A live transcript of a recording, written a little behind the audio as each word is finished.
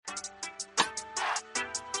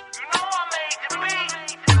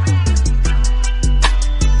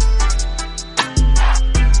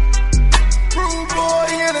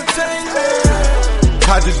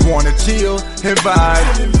just wanna chill and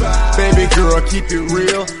vibe. Baby girl, keep it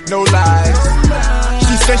real, no lies.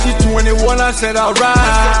 She said she 21, I said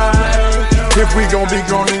alright. If we gon' be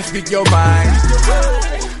grown, then speak your mind.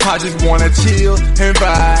 I just wanna chill and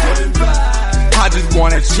vibe. I just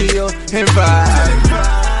wanna chill and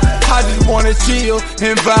vibe. I just wanna chill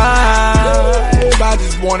and vibe. I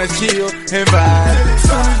just wanna chill and vibe.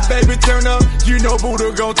 Soon as baby turn up, you know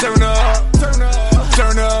Buddha gon' turn up.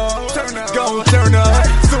 Turn up, gon' turn up.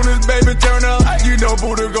 Soon as baby turn up, you know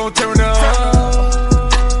Buddha gon' turn up.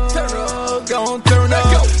 Gon' turn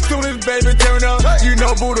up. Soon as baby turn up, you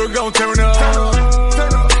know Buddha gon' turn up.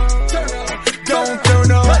 Gon'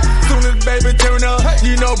 turn up. Soon as baby turn up,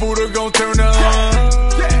 you know Buddha gon' turn up.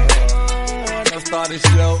 Let's start the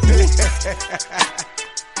show.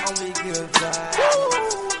 Only good vibes.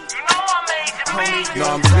 No,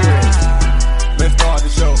 I'm serious. Let's start the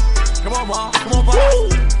show. Come on, Mom. Come on, Mom.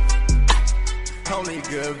 Only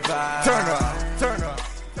good vibes. Turn up. Turn up.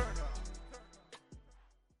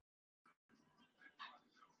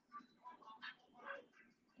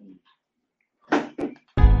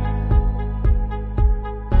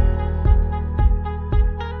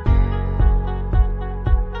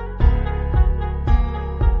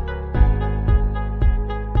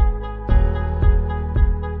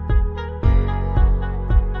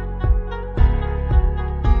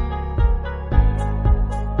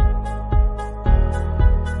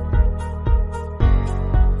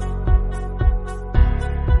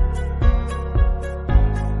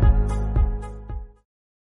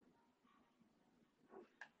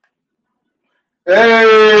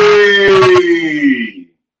 Hey,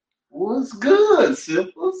 what's good,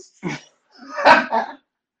 Simples?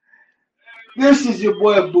 This is your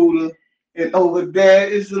boy Buddha, and over there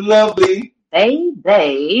is the lovely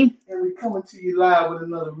Baby. and we coming to you live with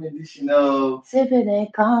another rendition of Sipping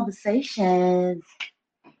and conversations.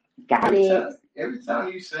 Got it. every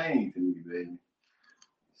time you sing to me, baby,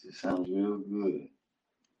 it just sounds real good.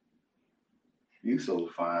 You so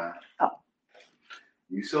fine. Oh.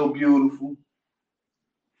 You so beautiful.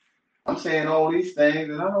 I'm saying all these things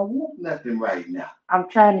and I don't want nothing right now. I'm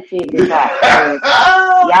trying to figure it out.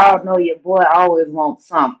 Y'all know your boy always wants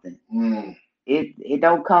something. It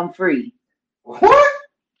don't come free. What?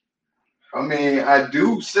 I mean, I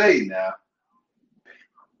do say now,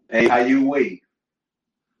 pay how you wait.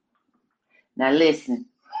 Now listen,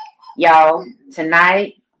 y'all,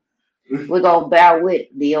 tonight we're gonna bear with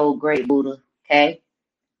the old great Buddha, okay?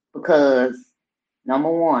 Because number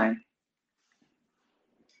one,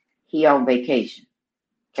 he on vacation.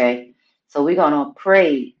 Okay. So we're gonna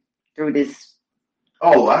pray through this.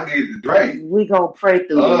 Oh, I get the drink. We're gonna pray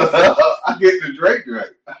through this. I get the drink.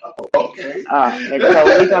 Okay. And so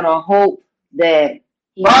we're gonna hope that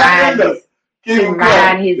he mind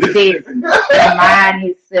his business, he mind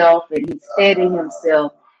himself, and he steady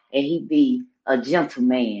himself, and he be a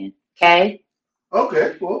gentleman. Okay?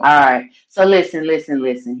 Okay, cool. All right. So listen.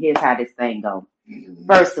 Here's how this thing goes.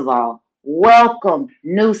 First of all, welcome,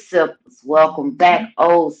 new Simples. Welcome back,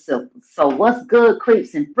 old Simples. So what's good,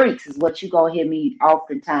 creeps and freaks, is what you gonna hear me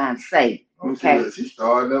oftentimes say. Okay? She's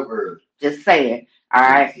starting up early. Just say it. All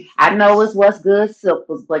right. I know it's what's good,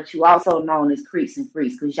 Simples, but you also known as creeps and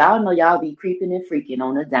freaks, because y'all know y'all be creeping and freaking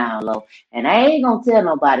on the down low. And I ain't gonna tell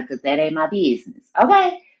nobody because that ain't my business.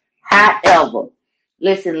 Okay? However,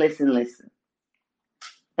 listen.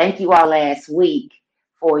 Thank you all last week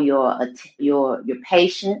for your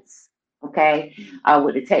patience, okay?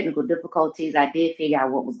 With the technical difficulties, I did figure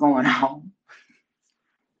out what was going on.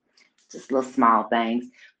 Just little small things.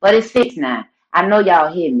 But it's fixed now. I know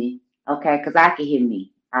y'all hear me, okay? Because I can hear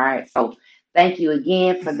me, all right? So thank you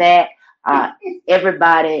again for that.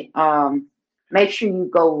 Everybody, make sure you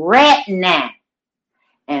go right now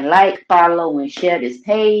and like, follow, and share this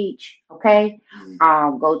page, okay?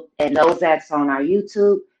 Go, and those that's on our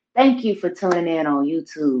YouTube. Thank you for tuning in on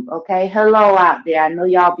YouTube, okay? Hello out there. I know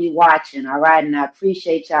y'all be watching, all right? And I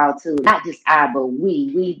appreciate y'all too. Not just I, but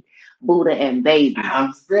we, Buddha and Baby.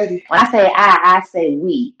 I'm ready. When I say I say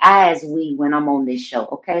we. I as we when I'm on this show,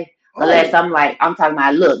 okay? Unless I'm talking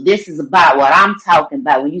about, look, this is about what I'm talking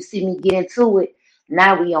about. When you see me get into it,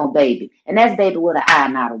 now we on Baby. And that's Baby with an I,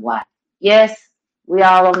 not a Y. Yes? We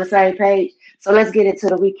all on the same page? So let's get into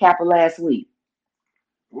the recap of last week.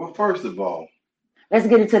 Well, first of all, let's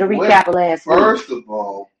get into the recap of last week. First of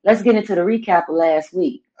all, let's get into the recap of last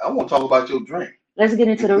week. I want to talk about your drink. Let's get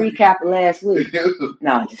into the recap of last week.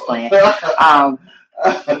 No, I'm just playing. What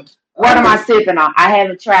am I sipping on? I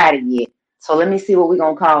haven't tried it yet. So let me see what we're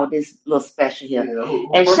going to call this little special here. Yeah,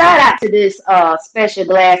 and shout out to this special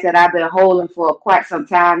glass that I've been holding for quite some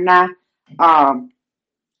time now.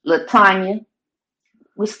 LaTanya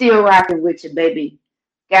We still rocking with you, baby.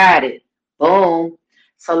 Got it. Boom.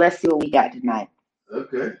 So let's see what we got tonight.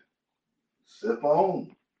 Okay. Sip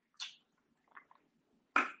on.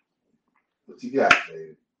 What you got,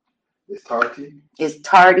 baby? It's tarty. It's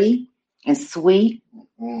tarty and sweet,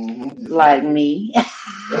 like me.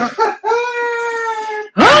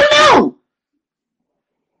 Oh no!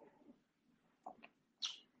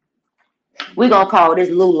 We're gonna call this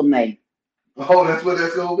Lula May. Oh, that's what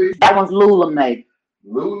that's gonna be? That one's Lula May.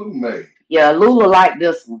 Lula May. Yeah, Lula like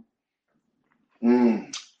this one.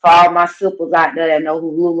 Mm. For all my sippers out there that know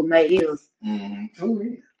who Lula May is.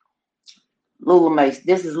 Mm-hmm. Lula May.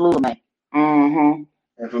 This is Lula May. Mm-hmm.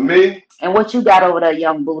 And for me, and what you got over there,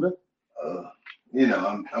 young Buddha? You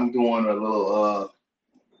know, I'm doing a little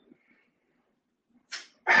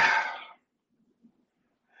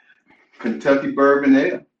Kentucky bourbon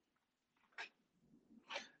ale.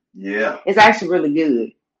 Yeah. It's actually really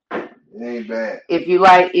good. It ain't bad. If you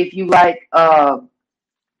like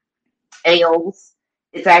ales,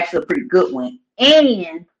 it's actually a pretty good one.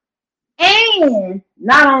 And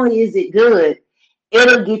not only is it good,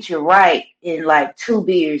 it'll get you right in like 2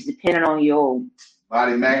 beers, depending on your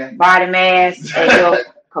body mass and your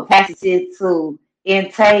capacity to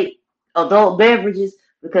intake adult beverages.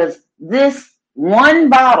 Because this one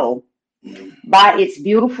bottle, by its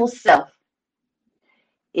beautiful self,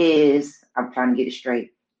 is, I'm trying to get it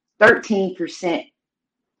straight, 13%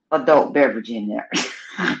 adult beverage in there.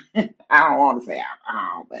 I don't want to say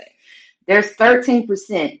alcohol, but there's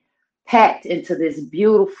 13% packed into this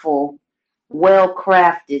beautiful,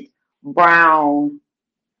 well-crafted brown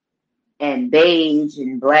and beige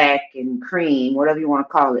and black and cream, whatever you want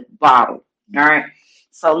to call it, bottle. All right.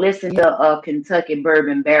 So listen here, Kentucky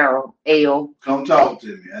Bourbon Barrel Ale. Come talk to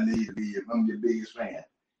me. I need to be I'm your biggest fan.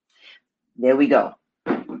 There we go.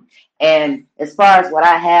 And as far as what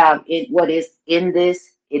I have, what is in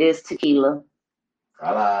this, it is tequila.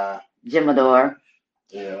 Jimador.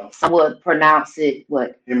 Yeah. Some would pronounce it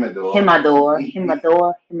what? Himador,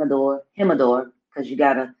 because you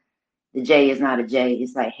gotta, the J is not a J,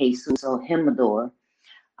 it's like Jesus, so Himador.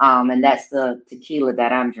 And that's the tequila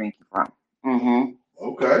that I'm drinking from. Mm-hmm.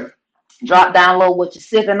 Okay. Drop down low what you're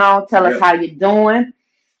sipping on. Tell us how you're doing.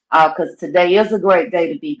 Because today is a great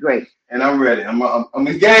day to be great. And I'm ready. I'm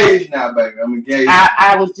engaged now, baby. I'm engaged.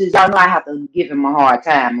 I was just, y'all know I have to give him a hard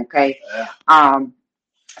time, okay? Yeah.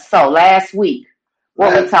 So last week, we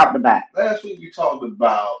talked about? Last week we talked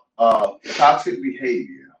about toxic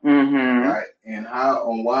behavior, right? And how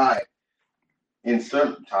and why in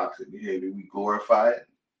certain toxic behavior we glorify it.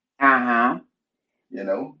 You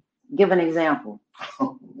know? Give an example.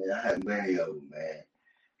 Oh, man, I had many of them, man.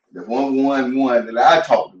 The one that I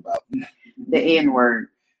talked about. The N-word.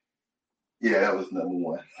 Yeah, that was number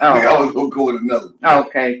one. Oh. I was going to go with another one.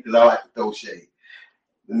 Okay. Because I like to throw shade.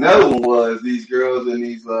 Another one was these girls in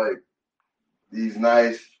these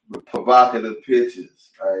nice provocative pictures,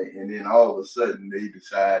 right? And then all of a sudden they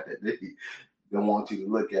decide that they don't want you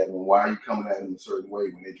to look at them. Why are you coming at them a certain way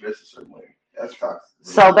when they dress a certain way? That's toxic.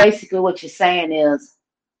 So basically what you're saying is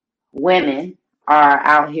women are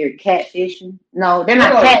out here catfishing. No, they're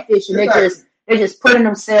not catfishing. They're just putting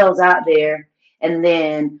themselves out there, and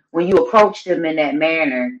then when you approach them in that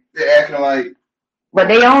manner, they're acting like. But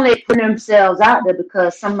they only put themselves out there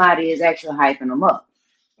because somebody is actually hyping them up.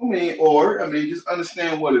 I mean, just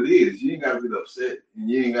understand what it is. You ain't got to get upset, and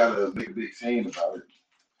you ain't got to make a big scene about it.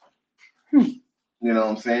 You know what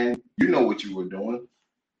I'm saying? You know what you were doing.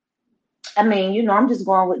 I mean, I'm just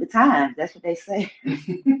going with the times. That's what they say.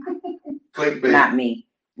 Clickbait. Not me.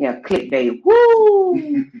 Yeah, clickbait.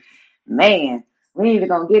 Woo! Man, we ain't even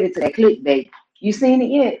going to get into that clickbait. You seen it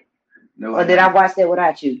yet? No. Or did I watch that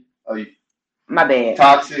without you? Oh, my bad.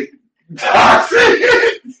 Toxic. My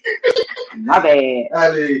bad.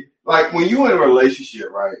 I mean, like when you're in a relationship,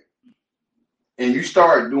 right? And you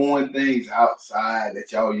start doing things outside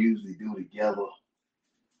that y'all usually do together,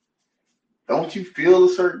 don't you feel a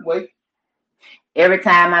certain way? Every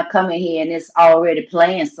time I come in here and it's already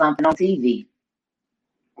playing something on TV.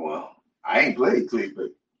 Well, I ain't played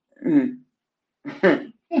clickbait.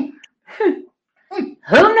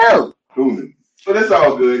 Who knew? So that's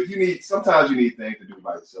all good. Sometimes you need things to do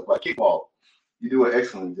by yourself. Like kickball, you do an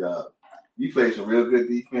excellent job. You play some real good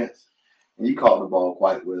defense, and you caught the ball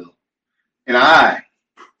quite well. And I,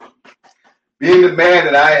 being the man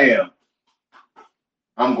that I am,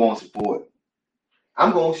 I'm going to support.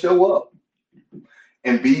 I'm going to show up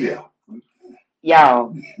and be there.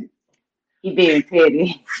 Y'all, he being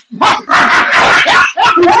petty. I'm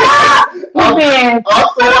like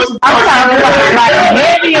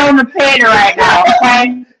heavy on the petty right now,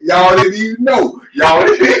 okay? Y'all didn't even know.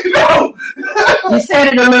 You said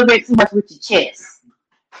it a little bit too much with your chest.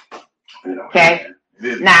 Okay.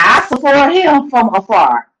 Now I support him from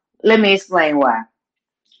afar. Let me explain why.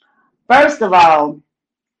 First of all,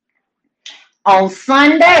 on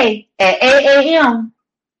Sunday at 8 a.m.,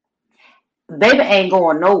 baby ain't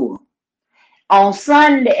going nowhere. On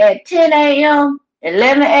Sunday at 10 a.m.,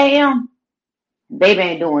 11 a.m., baby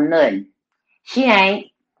ain't doing nothing. She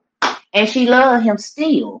ain't. And she love him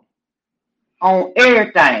still on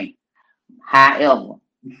everything. However,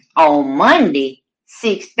 on Monday,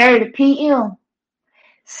 6:30 p.m.,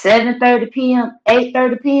 7:30 p.m.,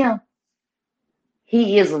 8:30 p.m.,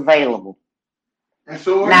 he is available. And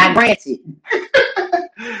so now, granted,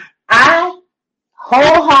 I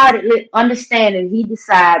wholeheartedly understand that he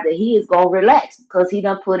decides that he is going to relax because he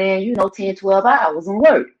done put in, 10, 12 hours and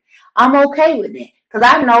work. I'm okay with that because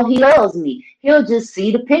I know he loves me. He'll just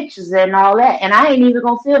see the pictures and all that, and I ain't even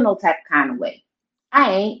going to feel no type of kind of way.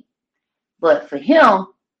 I ain't. But for him,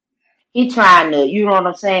 he trying to, you know what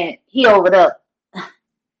I'm saying? He over there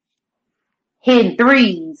hitting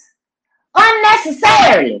threes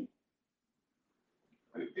unnecessarily.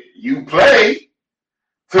 You play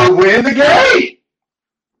to win the game.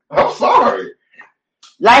 I'm sorry.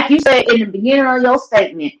 Like you said in the beginning of your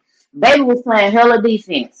statement, baby was playing hella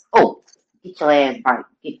defense. Oh, get your ass bite.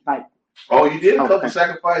 Get bite. Oh, you did a couple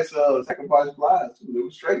sacrifice flies too. It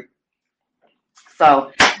was straight.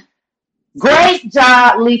 So great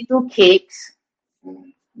job, Lethal Kicks.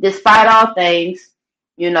 Despite all things,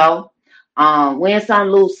 win some,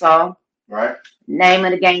 lose some. Right. Name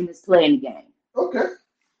of the game is playing the game. Okay.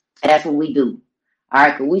 That's what we do. All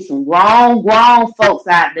right, because we some grown folks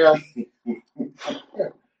out there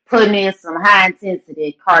putting in some high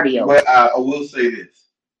intensity cardio. But I will say this.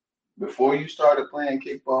 Before you started playing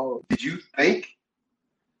kickball, did you think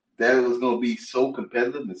that it was going to be so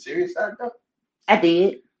competitive and serious out there? I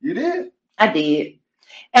did. You did? I did.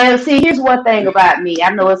 And see, here's one thing about me.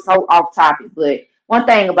 I know it's so off topic, but one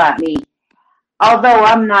thing about me, although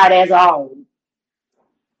I'm not as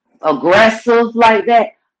aggressive like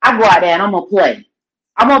that, I go out there and I'm going to play.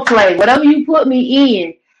 I'm going to play. Whatever you put me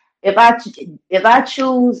in, if I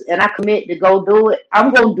choose and I commit to go do it,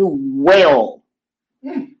 I'm going to do well.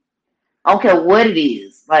 I don't care what it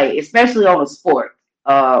is, like, especially on a sport.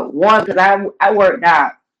 One, because I worked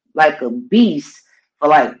out like a beast for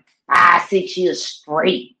like 5-6 years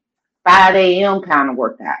straight, 5 a.m. kind of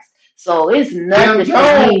workouts. So it's nothing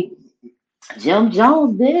for me. Jim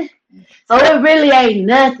Jones did. So it really ain't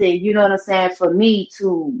nothing, you know what I'm saying, for me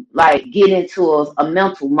to like get into a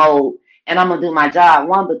mental mode and I'm gonna do my job.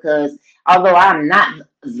 One, because although I'm not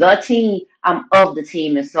the team, I'm of the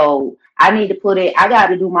team, and so I need to I got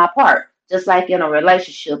to do my part, just like in a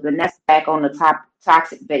relationship, and that's back on the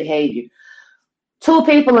toxic behavior. 2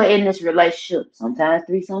 people are in this relationship, sometimes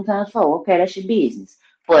 3, sometimes 4. Okay, that's your business.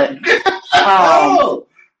 But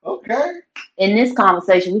okay. In this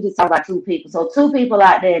conversation, we just talk about 2 people. So 2 people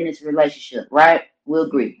out there in this relationship, right? We'll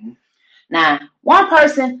agree. Now, one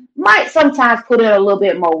person might sometimes put in a little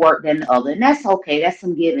bit more work than the other, and that's okay. That's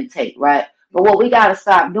some give and take, right? But what we got to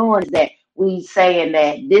stop doing is that we saying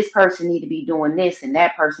that this person need to be doing this and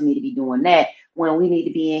that person need to be doing that when we need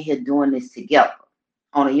to be in here doing this together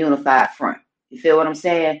on a unified front. You feel what I'm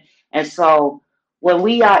saying? And so when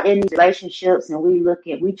we are in these relationships and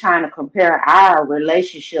we trying to compare our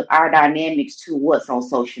relationship, our dynamics to what's on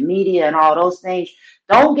social media and all those things,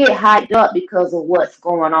 don't get hyped up because of what's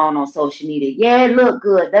going on social media. Yeah, it looked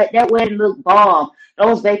good. That wedding looked bomb.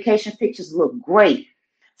 Those vacation pictures look great.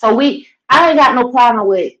 So I ain't got no problem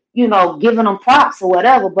with, giving them props or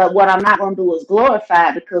whatever, but what I'm not going to do is glorify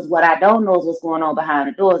it, because what I don't know is what's going on behind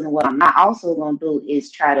the doors. And what I'm not also going to do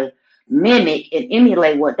is try to mimic and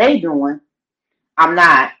emulate what they doing. I'm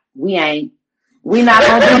not. We ain't. We not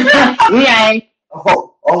going to do that. We ain't.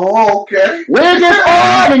 Oh, okay. We're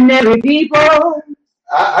just ordinary people.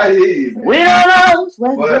 I hear you. Man. We don't know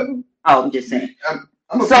what to do. Oh, I'm just saying.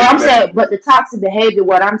 I'm saying, but the toxic behavior,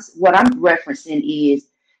 what I'm referencing is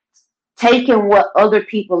taking what other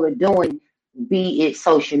people are doing, be it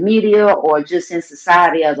social media or just in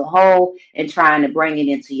society as a whole, and trying to bring it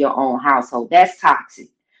into your own household. That's toxic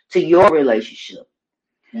to your relationship.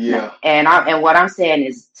 Yeah. And what I'm saying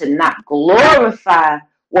is to not glorify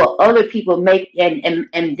what other people make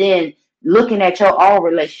and then looking at your own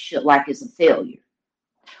relationship like it's a failure.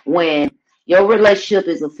 When your relationship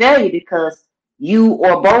is a failure because you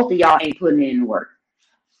or both of y'all ain't putting in the work.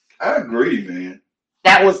 I agree, man.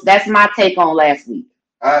 That's my take on last week.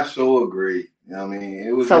 I so agree. You know what I mean?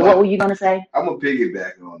 It was. So what were you gonna say? I'm gonna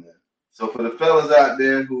piggyback on that. So for the fellas out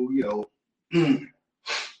there who,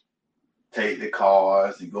 take the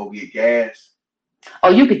cars and go get gas, Oh,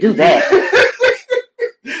 you could do that.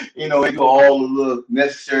 You know, they do all the little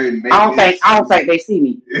necessary maintenance. I don't think they see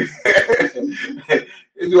me. They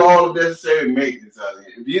do all the necessary maintenance out of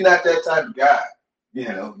it. If you're not that type of guy, you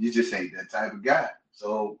know, you just ain't that type of guy.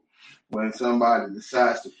 So when somebody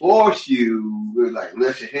decides to force you, we're like,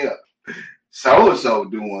 listen here, so-and-so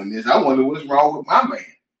doing this, I wonder what's wrong with my man.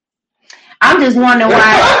 I'm just wondering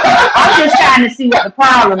why. I'm just trying to see what the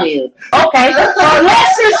problem is. Okay, so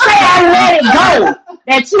let's just say I let it go.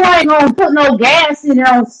 That you ain't gonna put no gas in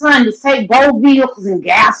there on Sunday to take both vehicles and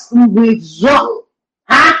gas them with you.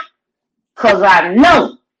 Huh? Cause I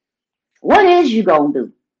know. What is you gonna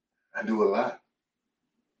do? I do a lot.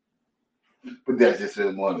 But that's just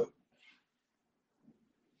one of them.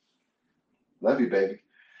 Love you, baby.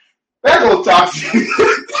 They're gonna talk to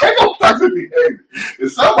you. They're gonna talk to me.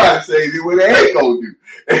 If somebody says it, what they ain't gonna do.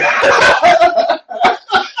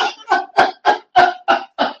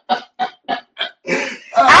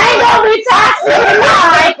 I ain't gonna be toxic.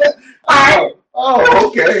 All right. Oh,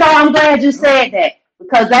 okay. So I'm glad you said that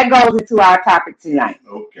because that goes into our topic tonight.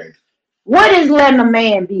 Okay. What is letting a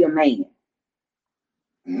man be a man?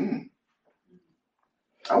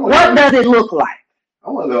 What does it look like? I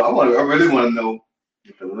really want to know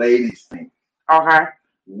if the ladies think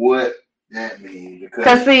what that means.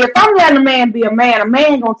 Because see, if I'm letting a man be a man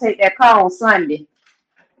gonna take that car on Sunday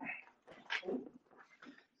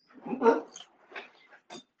and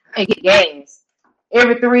get gas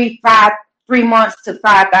every 3 months to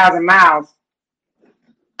 5,000 miles.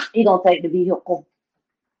 He gonna take the vehicle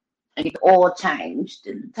and get the oil changed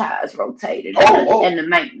and the tires rotated and the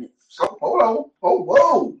maintenance. So hold on.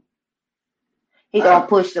 He gonna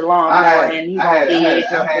push the lawnmower and he gonna dig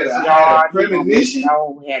up his yard. I had a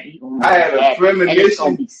premonition. And it's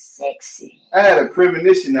gonna be sexy. I had a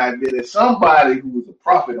premonition idea that somebody who was a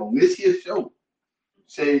prophet on this here show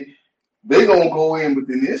said they're gonna go in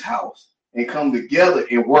within this house and come together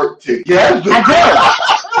and work together. I do.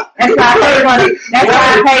 That's why I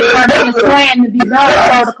paid for this plan to be done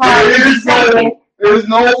so the car will be safe. There's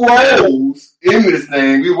no roles in this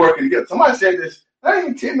thing. We working together. Somebody said this not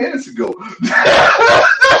even 10 minutes ago.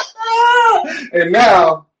 And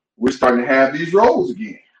now we're starting to have these roles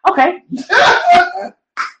again. Okay.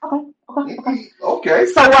 Okay.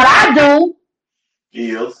 So what I do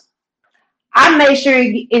is I make sure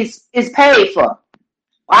it's paid for.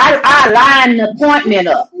 I line the appointment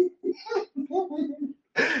up.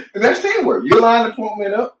 And that's teamwork. You line the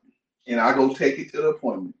appointment up, and I go take it to the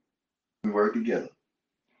appointment. We work together.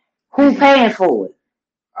 Who's paying for it?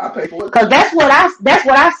 I pay for it. Because that's what I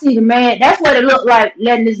see the man. That's what it looked like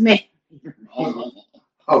letting this man.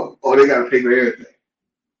 Oh, they gotta pay for everything.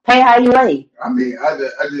 Pay how you lay. I mean, I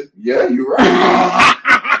just yeah, you're right.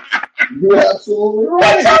 You're absolutely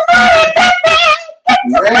right.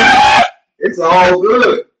 Man, it's all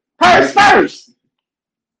good. Purse first.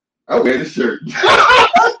 I wear the shirt.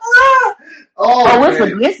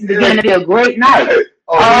 It's beginning to be a great night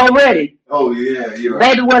already. Oh yeah, you're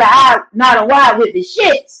right. Baby with an eye, not a wide with the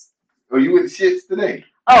shits. Oh, you with the shits today?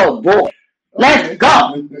 Oh boy, let's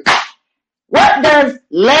go. What does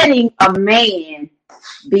letting a man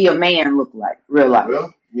be a man look like, real life?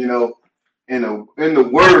 Well, you know, in the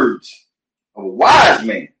words of a wise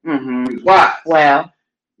man, he's wise. Well,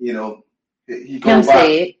 you know, he go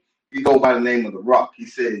by the name of The Rock. He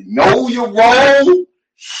said, "Know your role,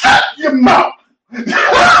 shut your mouth."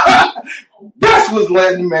 That's what's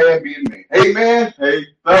letting a man be a man. Hey man, hey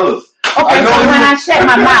fellas. Okay, so when I shut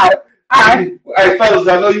my mouth, all right. Hey fellas,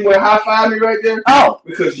 I know you want to high five me right there. Oh,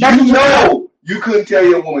 because you know you couldn't tell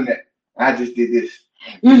your woman that I just did this.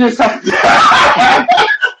 You just one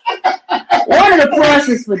of the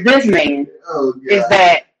pluses for this man is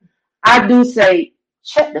that I do say,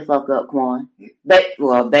 shut the fuck up, Quan.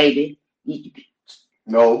 Baby.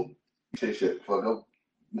 No, you say shut the fuck up.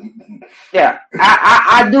 Yeah,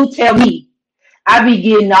 I do tell me.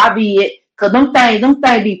 Cause them things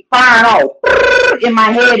be firing off in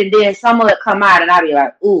my head, and then some of it come out, and I be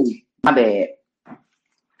like, ooh, my bad.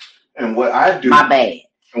 And what I do, my bad.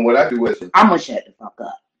 And what I do is, I'm gonna shut the fuck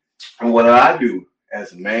up. And what I do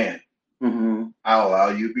as a man, I'll allow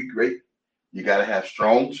you to be great. You gotta have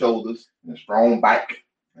strong shoulders and a strong back,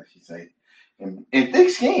 as you say, and thick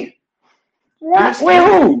skin. What? With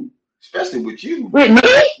who? Especially with you. With me?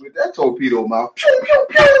 With that torpedo mouth. Pew, pew,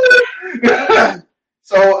 pew.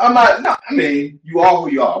 So I'm not, no, I mean, you are who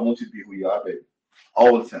you are. I want you to be who you are, baby.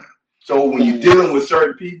 All the time. So when you're dealing with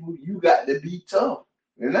certain people, you got to be tough.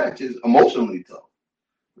 And not just emotionally tough.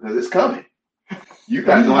 Because it's coming. You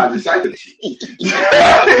got to know how to decipher the shit.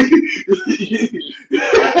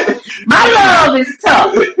 My love is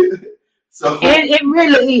tough. So it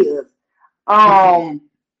really is. Um,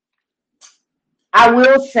 I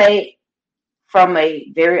will say from a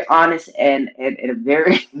very honest and a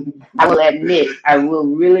very, I will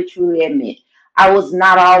really truly admit, I was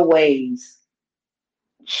not always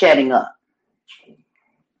shutting up.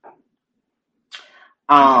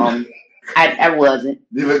 Um, I wasn't.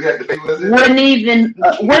 You look at the people.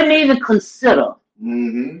 Wouldn't even consider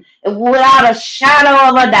Mm-hmm. without a shadow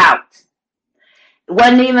of a doubt. It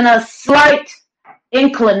wasn't even a slight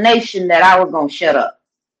inclination that I was gonna shut up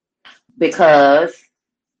because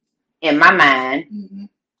in my mind, Mm-hmm.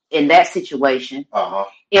 in that situation, Uh-huh.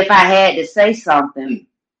 if I had to say something,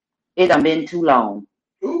 it done been too long.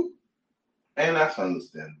 Ooh. And that's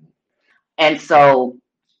understandable. And so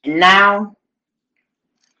now,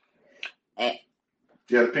 eh,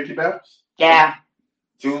 You have to pick your battles. yeah,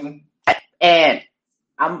 Choosing. and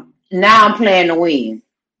I'm playing to win.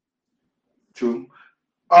 True.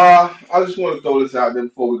 I just want to throw this out there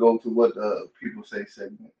before we go to what people say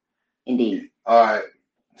segment. Indeed, All right.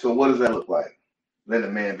 So what does that look like? Let a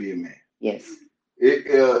man be a man. yes.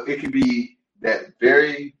 It can be that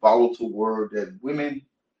very volatile word that women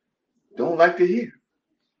don't like to hear.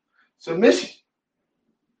 Submission.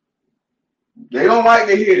 They don't like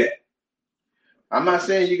to hear that. I'm not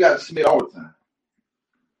saying you got to submit all the time,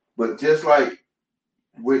 but just like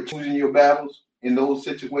with choosing your battles in those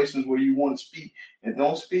situations where you want to speak and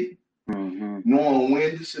don't speak, knowing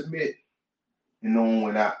when to submit and knowing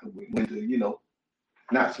when to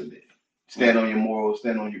not submit. Stand on your morals,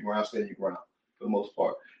 stand on your ground, stand your ground for the most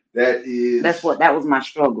part. That That was my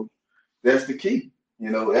struggle. that's the key.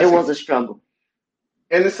 It was a struggle.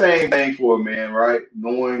 And the same thing for a man, right?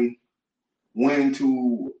 Knowing when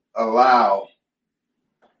to allow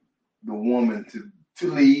the woman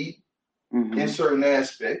to lead hmm in certain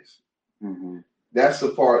aspects. hmm That's the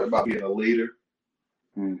part about being a leader,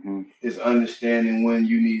 hmm is understanding when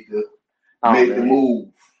you need to Oh, make the man. move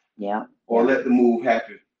Yeah. or Yeah. let the move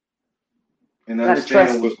happen and You gotta trust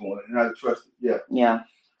understand what's it. going on and how to trust it. Yeah. Yeah.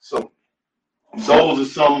 So those are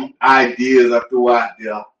some ideas I threw out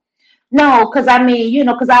there. No, because I mean,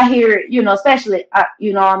 because I hear, especially,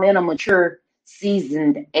 I'm in a mature,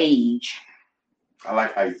 seasoned age. I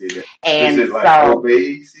like how you did it. Is And it like so,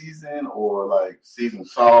 Obey season or like season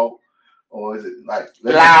salt? Or is it like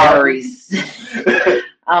Lowry's.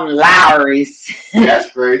 I'm Lowry's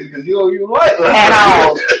That's crazy because you don't even like at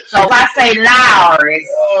all. So if I say Lowry's,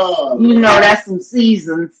 Oh, that's some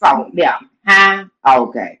seasoned salt. Yeah. Huh?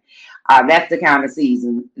 Okay. That's the kind of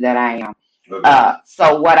season that I am. okay.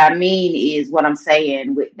 So what I mean is, what I'm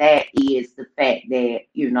saying with that is the fact that,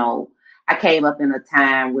 I came up in a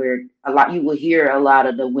time where you would hear a lot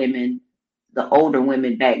of the women, the older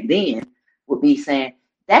women back then would be saying,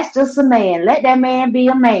 that's just a man. Let that man be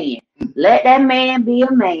a man. Let that man be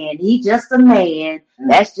a man. He just a man.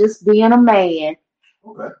 That's just being a man.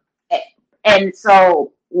 Okay. And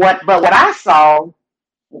so what I saw,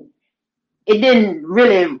 it didn't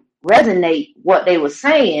really resonate what they were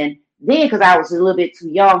saying then because I was a little bit too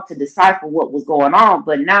young to decipher what was going on.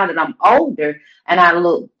 But now that I'm older and I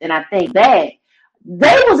look and I think back,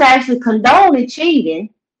 they was actually condoning cheating.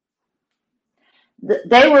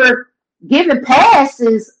 They were giving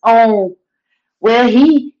passes on, well,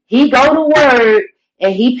 he go to work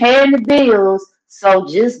and he paying the bills, so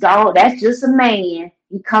just go. That's just a man.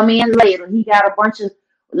 He come in later. He got a bunch of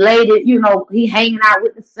ladies, he hanging out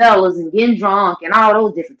with the fellas and getting drunk and all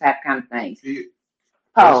those different kind of things.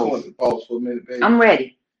 I just want to pause for a minute, baby. I'm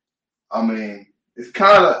ready. I mean, it's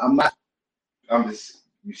kind of,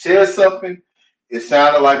 you said something, it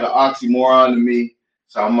sounded like an oxymoron to me,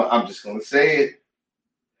 so I'm just going to say it.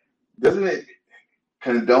 Doesn't it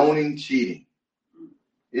condoning cheating?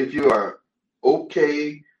 If you are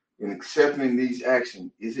okay in accepting these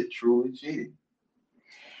actions, is it truly cheating?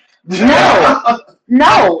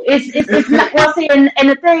 No, it's not. Well, see, and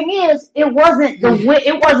the thing is, it wasn't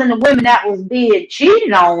the women that was being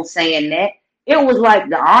cheated on saying that. It was like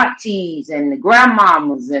the aunties and the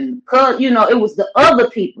grandmamas and it was the other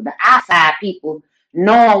people, the outside people,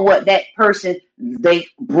 knowing what that person, they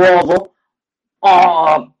brother,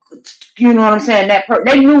 or you know what I'm saying.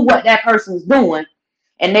 They knew what that person was doing,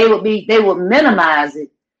 and they would minimize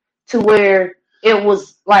it to where it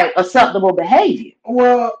was like acceptable behavior.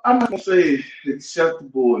 Well, I'm not gonna say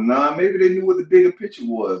acceptable or not. Maybe they knew what the bigger picture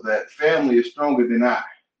was. That family is stronger than I.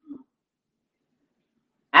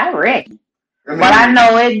 I reckon, but I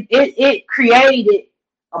know it created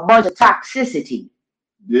a bunch of toxicity.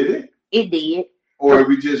 Did it? It did. Or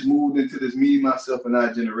we just moved into this me, myself, and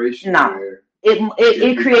I generation where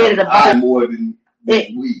it created a bunch more than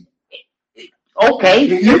we. Okay,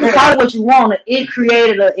 you can call it what you want. It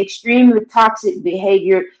created an extremely toxic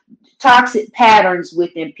behavior toxic patterns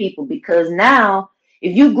within people, because now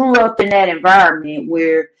if you grew up in that environment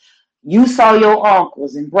where you saw your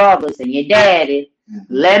uncles and brothers and your daddy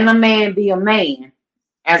letting a man be a man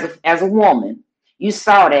as a woman, you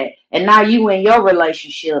saw that, and now you in your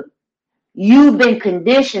relationship, you've been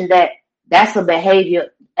conditioned that that's a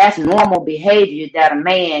behavior, that's normal behavior that a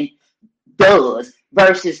man does,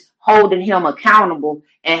 versus holding him accountable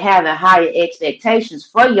and having higher expectations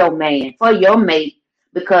for your man, for your mate,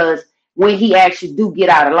 because when he actually do get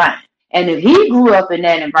out of line. And if he grew up in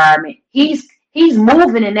that environment, he's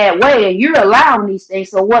moving in that way, and you're allowing these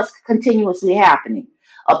things. So what's continuously happening?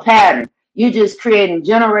 A pattern. You're just creating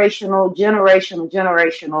generational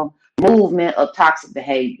movement of toxic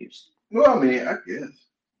behaviors. Well, I mean,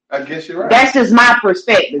 I guess you're right. That's just my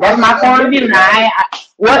perspective. That's my point of view. Now,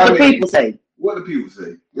 what do people say? What do people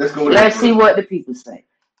say? Let's see what the people say.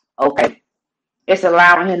 Okay. It's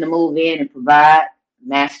allowing him to move in and provide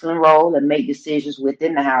masculine role and make decisions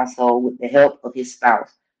within the household with the help of his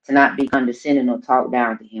spouse, to not be condescending or talk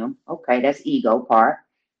down to him. Okay, that's ego part.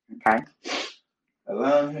 Okay.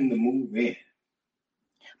 Allowing him to move in.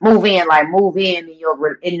 Move in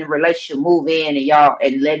in the relationship, move in and y'all,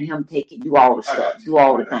 and letting him do all the stuff, do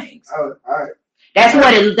all the things. That's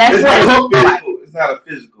what it looks like. It's not a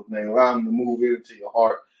physical thing. Allow him to move into your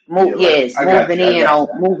heart. Moving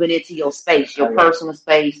into your space, your personal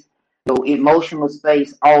space, your emotional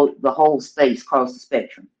space, the whole space across the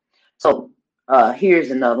spectrum. So here's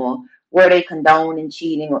another one. Were they condoning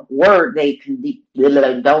cheating? Were they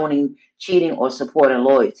condoning cheating or supporting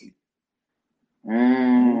loyalty?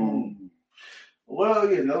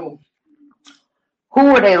 Well, who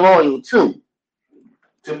are they loyal to?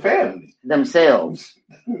 To family. Themselves.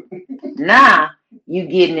 Now you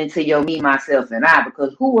getting into your me, myself, and I,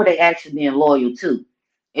 because who are they actually being loyal to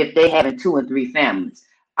if they having 2 and 3 families?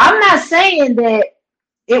 I'm not saying that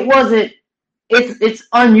it wasn't, it's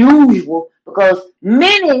unusual, because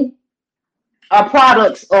many are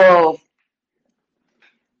products of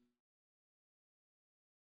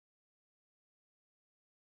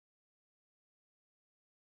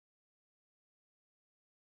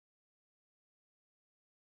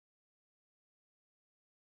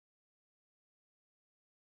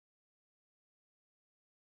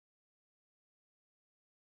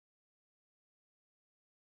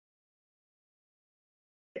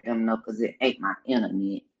them know, because it ain't my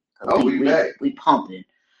internet. We pumping.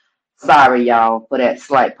 Sorry, y'all, for that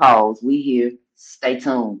slight pause. We here. Stay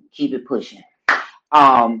tuned. Keep it pushing.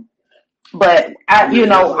 But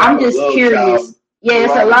I'm just curious. Yeah,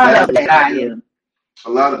 it's a lot of that out here. A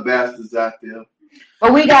lot of bastards out there.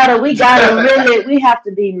 But we gotta really, we have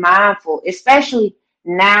to be mindful, especially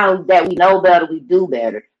now that we know better, we do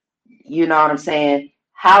better. You know what I'm saying?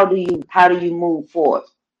 How do you move forward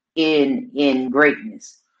in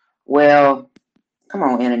greatness? Well, come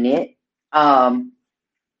on, internet.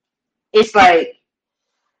 It's like,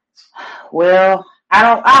 well,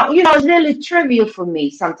 it's really trivial for me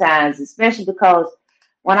sometimes, especially because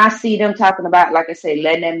when I see them talking about, like I say,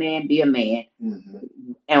 letting that man be a man,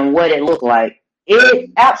 and what it looked like,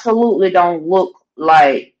 it absolutely don't look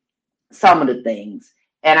like some of the things.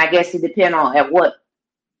 And I guess it depends on at what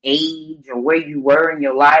age or where you were in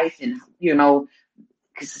your life, and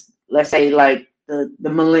because let's say like the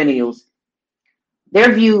millennials,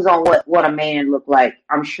 their views on what a man look like,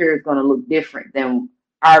 I'm sure is going to look different than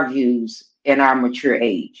our views in our mature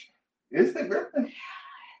age. Is it really?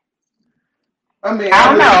 I mean, I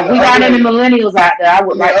don't know. If we got any millennials out there, I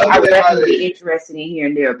would definitely be interested in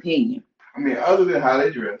hearing their opinion. I mean, other than how they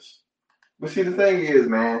dress. But see, the thing is,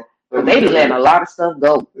 man. But they be letting a lot of stuff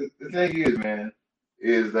go. The thing is, man,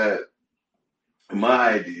 is that my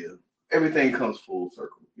idea, everything comes full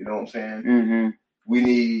circle. You know what I'm saying? Mm-hmm. We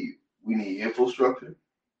need infrastructure.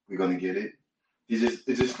 We're gonna get it.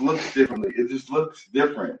 It just looks differently. It just looks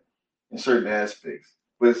different in certain aspects,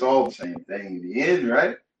 but it's all the same thing in the end,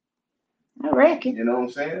 right? I reckon. You know what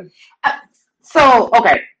I'm saying? So,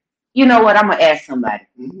 okay. You know what? I'm gonna ask somebody.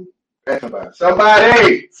 Mm-hmm. Ask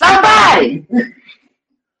somebody. Somebody.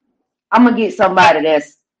 I'm gonna get somebody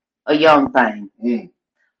that's a young thing.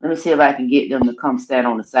 Let me see if I can get them to come stand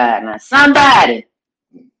on the sideline. Somebody.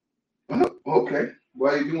 Okay.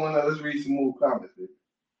 While you doing that, let's read some more comments.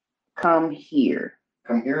 Come here.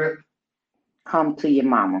 Come here. Come to your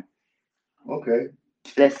mama. Okay.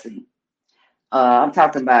 Let's see. I'm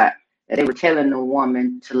talking about that they were telling the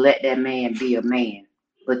woman to let that man be a man,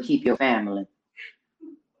 but keep your family.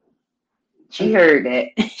 She heard that.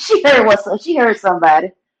 She heard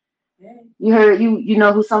somebody. You heard you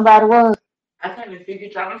know who somebody was? I kind of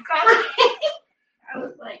figured y'all was calling. I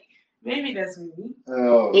was like, maybe that's me.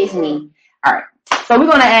 It's me. All right. So we're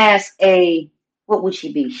gonna ask what would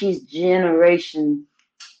she be? She's Gen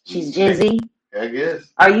Z. I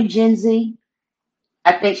guess. Are you Gen Z?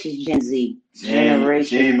 I think she's Gen Z. She ain't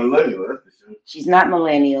millennial, that's for sure. She's not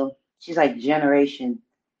millennial. She's like Generation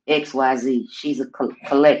XYZ. She's a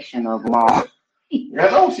collection of them all. I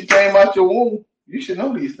know she came out your womb. You should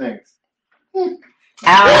know these things.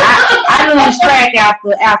 I lose track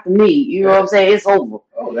after me. You know what I'm saying? It's over.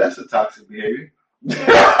 Oh, that's a toxic behavior.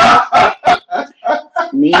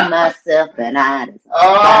 Me, myself, and I.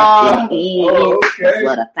 Okay. That's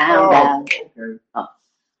what I found out. Okay. Oh.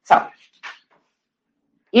 So,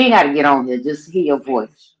 you ain't got to get on here. Just hear your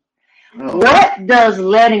voice. No. What does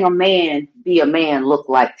letting a man be a man look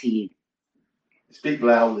like to you? Speak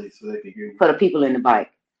loudly so they can hear you. For the people in the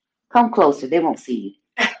bike. Come closer. They won't see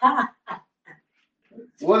you.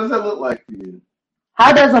 What does that look like for you?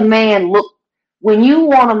 How does a man look? When you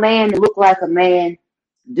want a man to look like a man,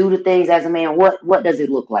 do the things as a man, what does it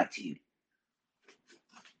look like to you?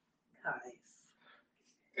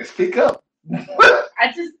 Nice. Speak up.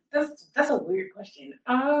 That's a weird question.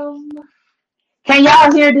 Can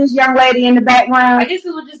y'all hear this young lady in the background? I guess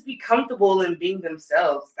it would just be comfortable in being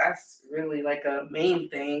themselves. That's really like a main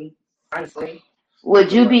thing, honestly.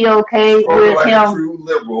 Would you be okay with like him? A true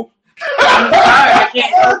liberal. I'm sorry, I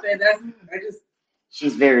can't help it.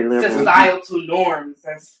 She's very liberal. Societal norms.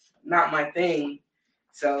 That's not my thing.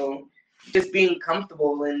 So just being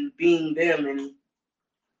comfortable and being them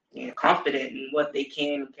and confident in what they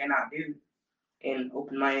can and cannot do, and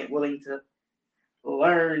open-minded, willing to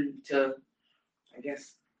learn to, I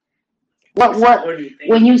guess. What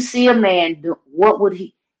when you see a man do, what would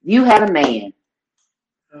he? You had a man.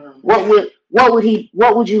 What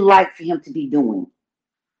would you like for him to be doing?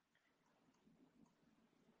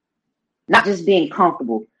 Not just being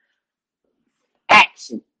comfortable.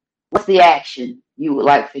 Action. What's the action you would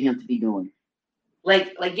like for him to be doing?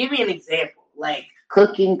 Like give me an example. Like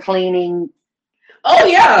cooking, cleaning. Oh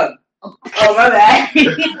yeah. Oh my bad.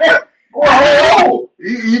 Oh,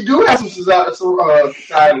 you do have some societal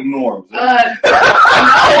norms. No,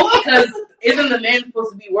 because isn't the man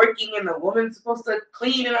supposed to be working and the woman's supposed to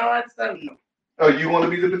clean and all that stuff? No. Oh, you want to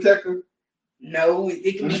be the protector? No,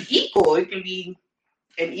 it can be equal. It can be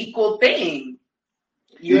an equal thing.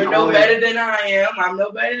 You're no better than I am. I'm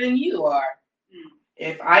no better than you are.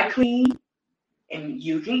 If I clean and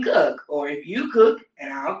you can cook, or if you cook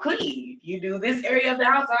and I'll clean. If you do this area of the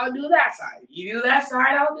house, I'll do that side. If you do that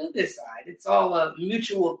side, I'll do this side. It's all a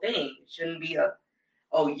mutual thing. It shouldn't be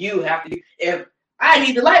you have to do. If I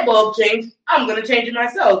need the light bulb changed, I'm going to change it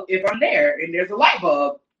myself if I'm there and there's a light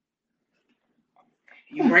bulb.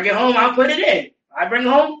 You bring it home, I'll put it in. I bring it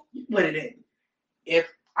home, you put it in. If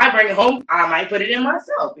I bring it home, I might put it in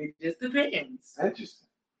myself. It just depends. Interesting.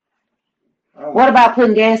 What about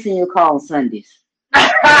putting gas in your car on Sundays?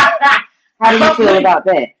 How do you feel about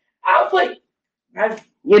that?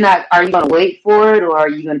 You're not. Are you going to wait for it, or are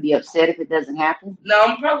you going to be upset if it doesn't happen? No,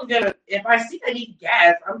 I'm probably gonna. If I see I need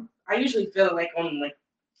gas, I usually feel like I'm like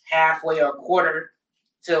halfway or a quarter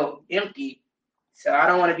till empty. So I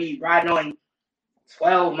don't want to be riding on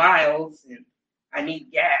 12 miles and I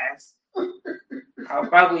need gas. I'll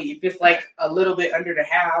probably, if it's like a little bit under the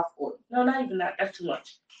half, or no, not even that. That's too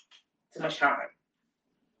much. Too much time.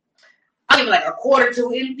 I'll give it like a quarter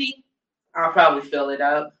to empty. I'll probably fill it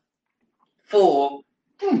up full.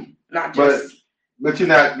 Not just. But you're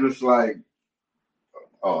not just like,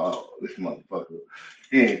 this motherfucker,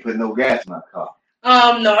 he ain't putting no gas in my car.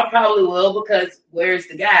 No, I probably will, because where's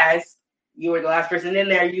the gas? You were the last person in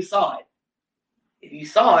there. You saw it. If you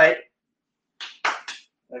saw it,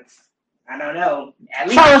 I don't know. At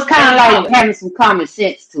least so it's kind of like having some common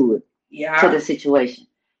sense to it. Yeah. To the situation.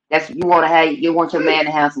 That's you want to have. You want your man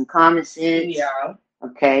to have some common sense. Yeah.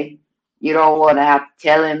 Okay. You don't want to have to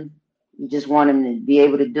tell him. You just want him to be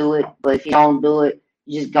able to do it. But if you don't do it,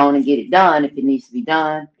 you're just going to get it done if it needs to be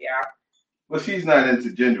done. Yeah. Well, she's not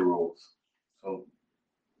into gender roles, so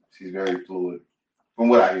she's very fluid, from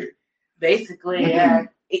what I hear. Basically, yeah.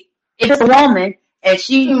 If it's a woman and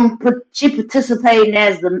she participating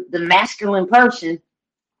as the masculine person,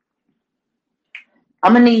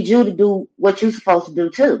 I'm gonna need you to do what you're supposed to do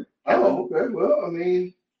too. Oh, okay. Well, I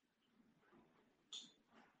mean,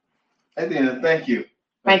 at the end, thank you.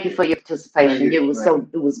 Thank you for your participation. It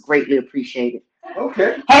was greatly appreciated.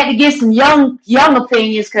 Okay. Had to get some young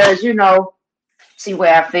opinions because see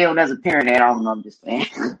where I feel as a parent. I don't know. I'm just saying.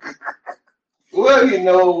 Well, she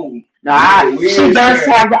does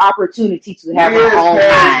have the opportunity to have her own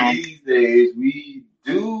mind. These days, we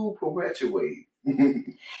do perpetuate.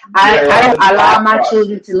 I allow my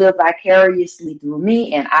children to live vicariously through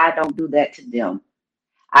me, and I don't do that to them.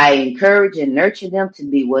 I encourage and nurture them to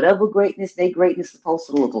be whatever greatness they greatness is supposed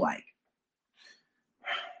to look like.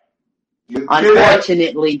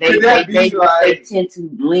 Unfortunately, they tend to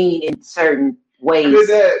lean in certain ways. Could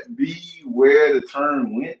that be where the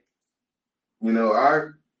term went?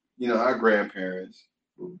 Our grandparents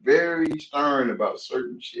were very stern about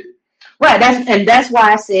certain shit. Right, that's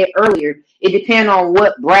why I said earlier, it depends on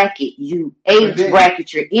what age bracket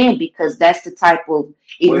you're in, because that's the type of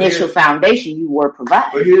initial foundation you were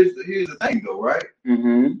provided. But here's the thing, though, right?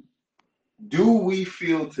 Mm-hmm. Do we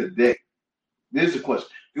feel today? This is the question.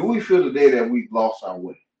 Do we feel today that we've lost our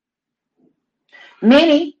way?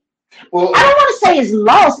 Many. Well, I don't want to say it's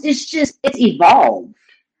lost. It's just it's evolved.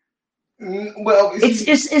 Well,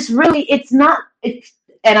 it's really not.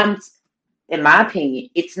 In my opinion,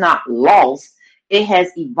 it's not lost. It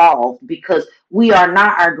has evolved because we are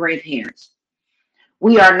not our grandparents.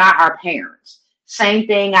 We are not our parents. Same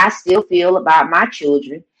thing I still feel about my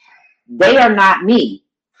children. They are not me.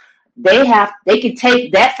 They can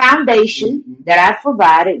take that foundation that I've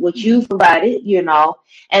provided, what you've provided,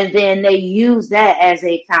 and then they use that as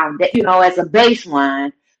a as a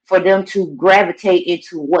baseline for them to gravitate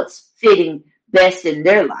into what's fitting best in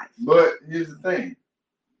their life. But here's the thing.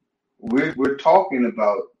 We're talking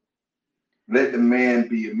about let the man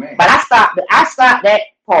be a man. But I stopped that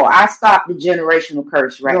part. I stopped the generational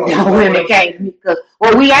curse right now when it came, because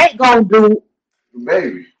we ain't gonna do,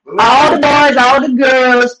 baby. All the boys, all the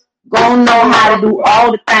girls gonna know how to do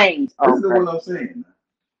all the things. This is what I'm saying.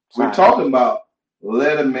 We're talking about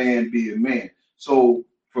let a man be a man. So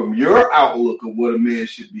from your outlook of what a man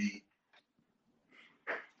should be,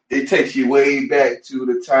 it takes you way back to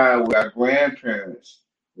the time where our grandparents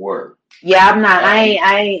were. Yeah, I'm not. I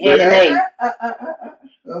ain't in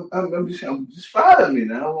I'm just following me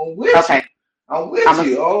now. I'm with you. I'm with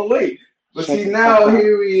you all the way. But see, now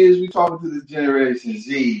here he is. We talking to the Generation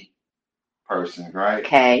Z person, right?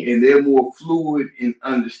 Okay. And they're more fluid in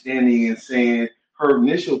understanding and saying her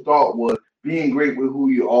initial thought was being great with who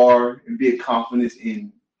you are and being confident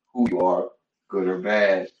in who you are, good or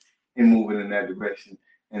bad, and moving in that direction.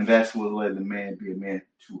 And that's what led the man be a man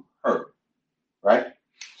to her, right?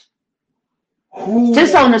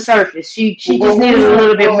 Just on the surface, she just needed a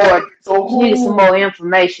little bit more. She needed some more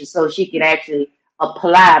information so she could actually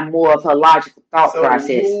apply more of her logical thought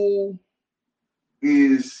process. Who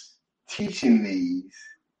is teaching these?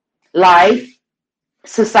 Life,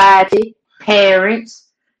 society, parents,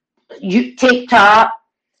 TikTok,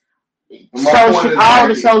 all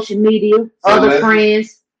the social media, other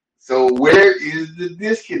friends. So where is the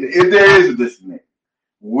disconnect? If there is a disconnect,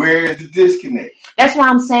 where is the disconnect? That's why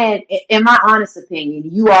I'm saying, in my honest opinion,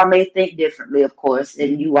 you all may think differently, of course,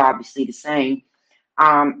 and you obviously the same.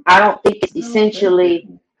 I don't think it's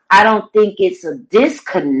I don't think it's a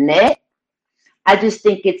disconnect. I just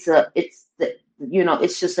think it's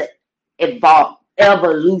just an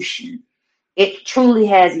evolution. It truly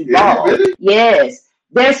has evolved. Really? Yes.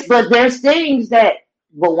 There's things but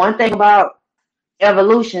one thing about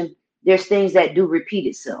evolution, there's things that do repeat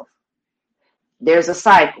itself. There's a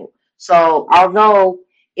cycle. So although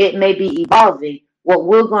it may be evolving, what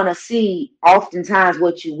we're going to see oftentimes,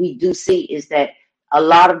 we do see is that a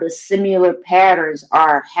lot of the similar patterns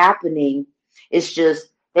are happening. It's just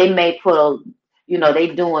they may put they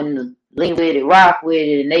doing the lean with it, rock with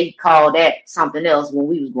it, and they call that something else when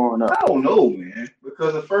we was growing up. I don't know, man,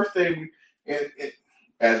 because the first thing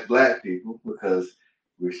as Black people, because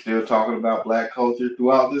we're still talking about Black culture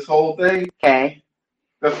throughout this whole thing. Okay.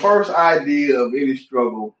 The first idea of any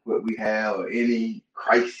struggle that we have or any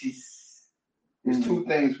crisis is two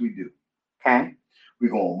things we do. Okay.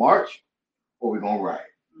 We're going to march or we're going to ride.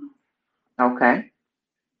 Okay.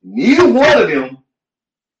 Neither one of them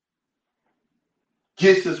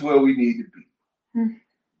gets us where we need to be.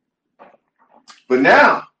 But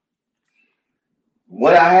now,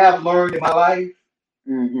 what I have learned in my life,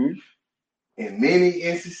 in many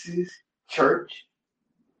instances, church,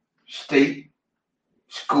 state,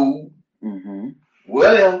 school,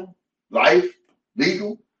 whatever, life,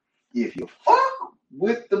 legal, if you fuck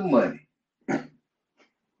with the money,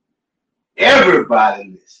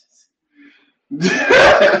 everybody listens.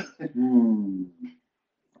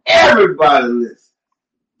 Everybody listens.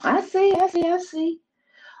 I see.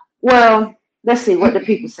 Well, let's see what the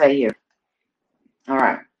people say here. All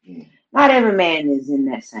right. Not every man is in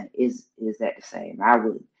that same is that the same. I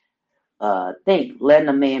would think letting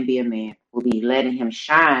a man be a man will be letting him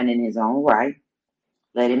shine in his own right,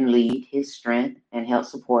 let him lead his strength, and help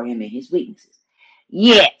support him in his weaknesses.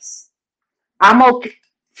 Yes, I'm okay.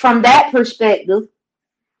 From that perspective,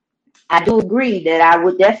 I do agree that I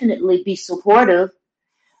would definitely be supportive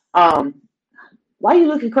Why you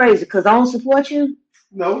looking crazy? Because I don't support you?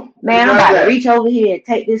 No, Man, I'm about to reach over here and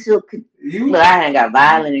take this up. You. Look, I ain't got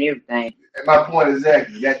violent and everything. And my point is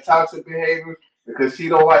exactly that toxic behavior because she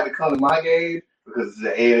don't like to come to my game because it's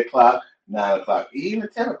at 8 o'clock, 9 o'clock, even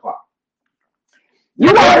 10 o'clock.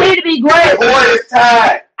 You want me to be great? Boy is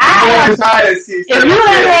tired. Boy is tired at 6. If you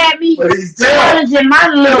had me challenging my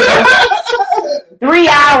liver 3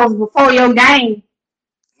 hours before your game,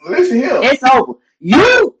 listen here. It's over.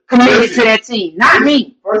 You committed to that team, not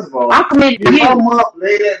me. First of all, I'm committed to you. I'm up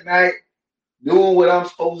late at night doing what I'm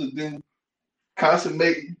supposed to do,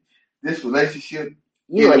 consummating this relationship.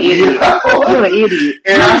 You're an idiot. You're an idiot.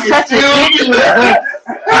 You're such an idiot.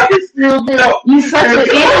 You're such an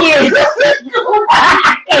idiot.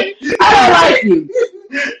 I don't like you.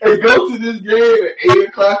 And go to this game at 8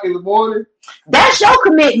 o'clock in the morning. That's your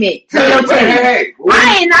commitment to your team. Hey,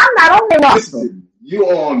 I'm not on the roster.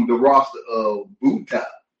 You're on the roster of Boot Top.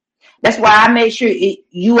 That's why I make sure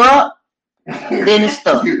you up, then it's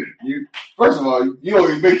stuck. First of all, you don't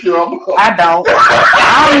even make sure I'm up. I don't.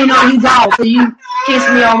 I don't even know you gone, so you kiss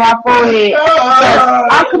me on my forehead.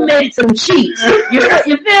 I'm committed to them cheeks.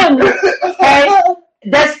 You feel me? Okay?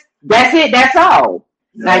 That's it. That's all.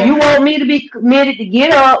 Now you want me to be committed to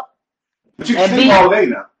get up. But you can sleep all day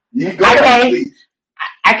now. You go to sleep.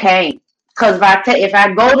 I can't. Because if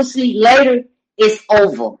I go to sleep later, it's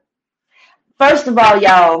over. First of all,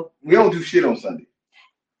 y'all. We don't do shit on Sunday.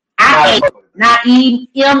 I ain't not eating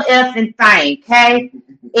MF and thing, okay?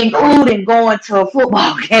 Including going to a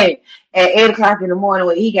football game at 8 o'clock in the morning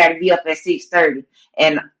when he got to be up at 6:30.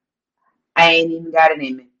 And I ain't even got it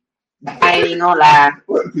in me. I ain't even gonna lie.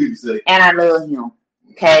 What do people say? And I love him,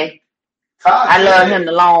 okay? I love him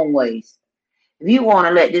the long ways. If you want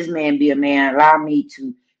to let this man be a man, allow me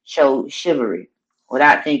to show chivalry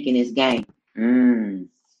without thinking it's game.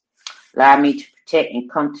 Allow me to protect and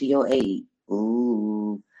come to your aid.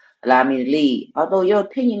 Ooh. Allow me to lead. Although your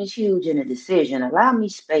opinion is huge in the decision, allow me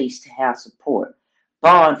space to have support.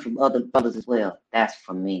 Bond from other brothers as well. That's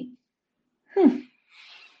for me. Yeah.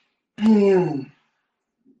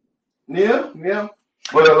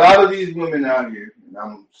 But a lot of these women out here, and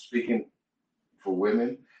I'm speaking for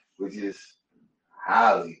women, which is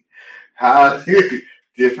highly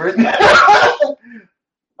different.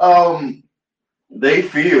 They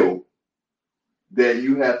feel that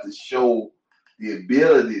you have to show the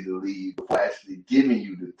ability to lead before actually giving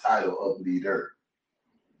you the title of leader.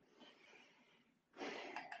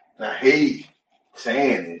 I hate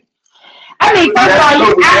saying it. I mean, first of all,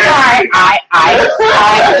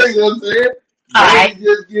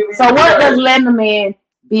 So what does letting a man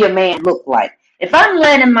be a man look like? If I'm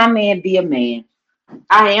letting my man be a man,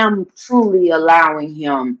 I am truly allowing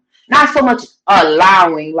him, not so much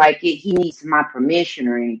allowing like he needs my permission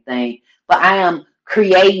or anything, but I am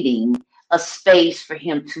creating a space for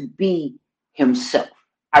him to be himself.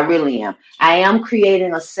 I really am. I am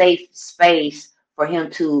creating a safe space for him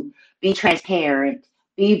to be transparent,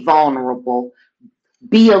 be vulnerable,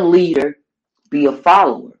 be a leader, be a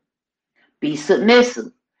follower, be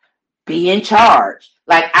submissive, be in charge.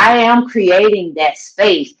 Like I am creating that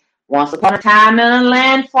space. Once upon a time in a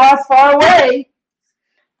land far, far away,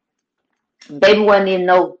 baby wasn't in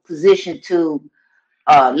no position to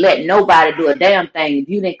let nobody do a damn thing if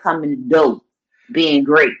you didn't come in the door being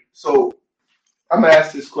great. So I'm gonna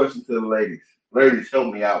ask this question to the ladies. Ladies,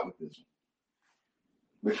 help me out with this one.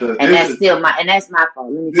 Because that's my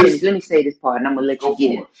fault. Let me say this part and I'm gonna let you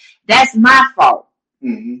get it. That's my fault.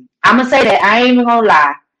 Mm-hmm. I'm gonna say that. I ain't even gonna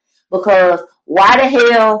lie. Because why the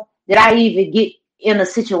hell did I even get in a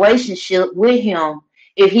situationship with him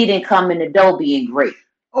if he didn't come in the door being great?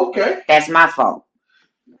 Okay. That's my fault.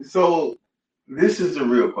 So this is the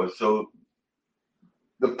real question. So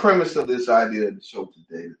the premise of this idea of the show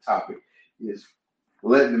today, the topic, is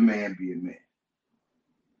letting the man be a man.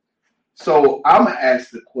 So I'm going to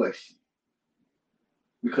ask the question,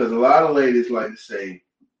 because a lot of ladies like to say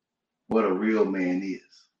what a real man is.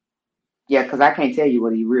 Yeah, because I can't tell you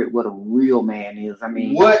what a real man is. I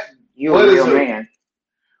mean, you're what a real man.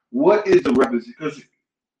 What is the representation? Because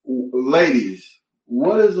ladies,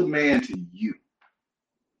 what is a man to you?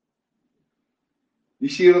 You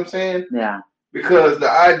see what I'm saying? Yeah. Because the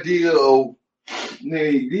idea of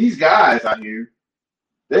these guys out here,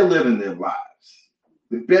 they're living their lives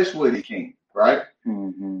the best way they can, right?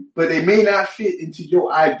 Mm-hmm. But they may not fit into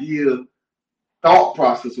your thought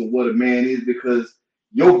process of what a man is, because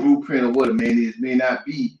your blueprint of what a man is may not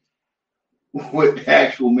be what the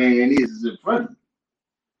actual man is in front of you,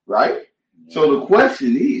 right? Yeah. So the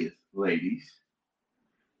question is, ladies,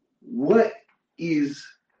 what is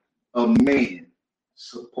a man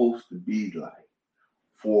supposed to be like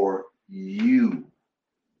for you?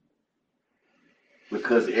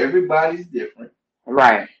 because everybody's different.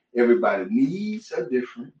 Right. Everybody needs are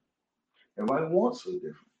different. Everybody wants are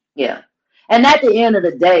different. Yeah. And at the end of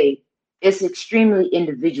the day, it's extremely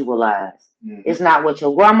individualized. Mhm. It's not what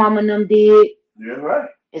your grandmama and them did. Yeah, right.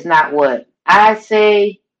 It's not what I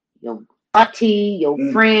say, your auntie, your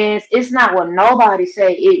Mm. friends. It's not what nobody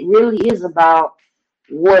say. It really is about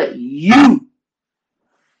what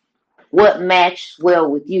match well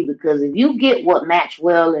with you. Because if you get what match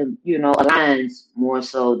well and aligns more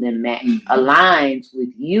so than aligns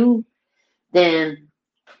with you, then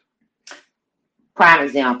prime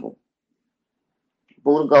example,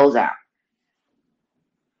 Buddha goes out.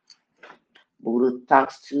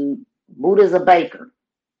 Buddha's a baker.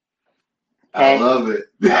 I Okay. love it.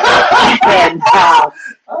 And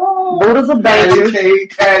Oh, Buddha's a baker.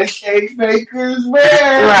 Patty cake bakers,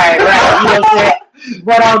 man. Right. You know what I'm saying?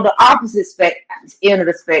 But on the opposite end of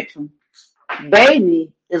the spectrum,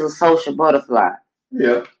 baby is a social butterfly.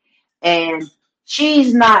 Yeah. And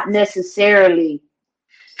she's not necessarily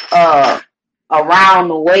around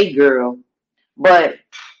the way girl, but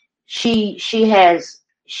she has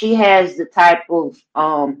the type of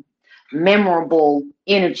memorable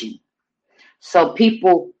energy. So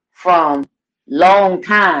people from long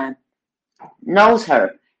time knows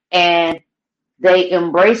her and they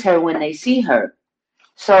embrace her when they see her.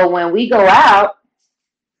 So when we go out,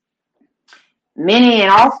 many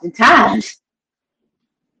and oftentimes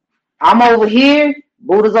I'm over here,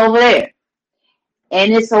 Buddha's over there.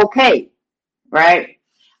 And it's okay, right?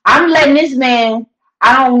 I'm letting this man,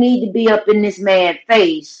 I don't need to be up in this man's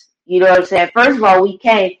face. You know what I'm saying? First of all, we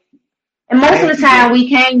came, and most of the time we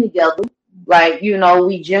came together. Like,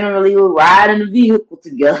 we generally will ride in a vehicle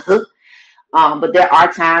together. But there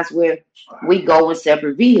are times where we go in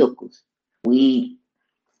separate vehicles. We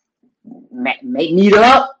may meet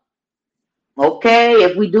up. Okay,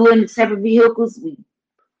 if we do it in separate vehicles, we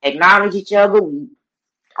acknowledge each other.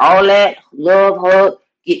 All that, love, hug,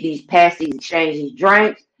 get these exchange these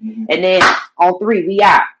drinks. Mhm. And then on 3, we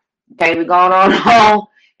out. Okay, we're going on home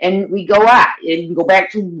and we go out and go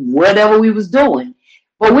back to whatever we was doing.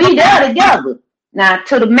 But we there together. Now,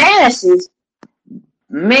 to the masses,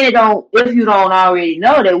 many don't, if you don't already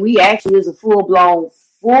know, that we actually is a full-blown,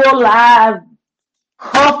 full live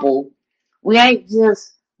couple. We ain't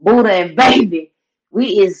just Buddha and baby.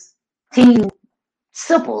 We is team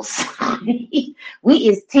Sipples. We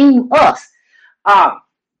is team us.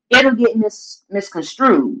 It'll get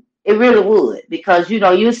misconstrued. It really would. Because,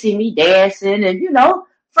 you'll see me dancing and,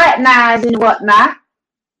 fraternizing and whatnot.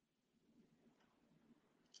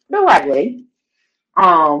 The right way.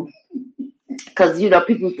 Because,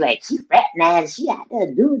 people's like, she fraternized, she out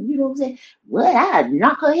there doing, you know what I'm saying? Well, I'd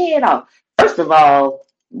knock her head off. First of all,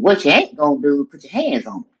 what you ain't gonna do, put your hands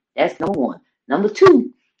on me. That's number 1. Number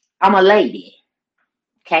 2, I'm a lady,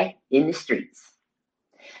 okay, in the streets.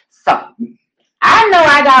 So, I know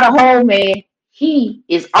I got a whole man. He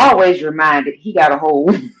is always reminded he got a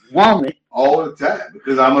whole woman. All the time,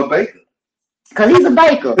 because I'm a baker. Because he's a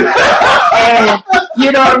baker. And,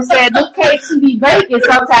 you know what I'm saying? The cakes he be baking,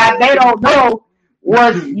 sometimes they don't know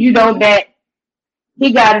that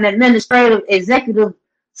he got an administrative executive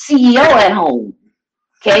CEO at home.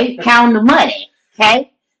 Okay? Counting the money.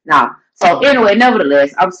 Okay? Now, so anyway,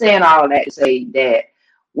 nevertheless, I'm saying all that to say that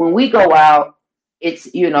when we go out, it's,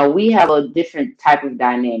 we have a different type of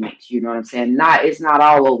dynamics, you know what I'm saying? It's not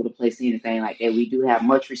all over the place or anything like that. We do have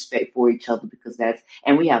much respect for each other because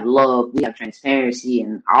and we have love, we have transparency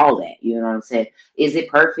and all that, you know what I'm saying? Is it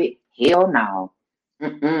perfect? Hell no.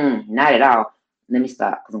 Not at all. Let me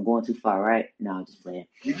stop because I'm going too far, right? No, I'm just playing.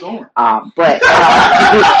 Keep going. But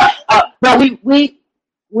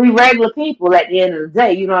we regular people at the end of the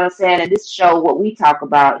day, you know what I'm saying? And this show, what we talk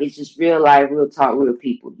about is just real life, real talk, real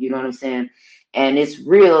people, you know what I'm saying? And it's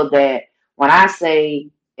real that when I say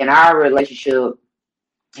in our relationship,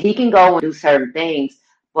 he can go and do certain things,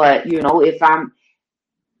 but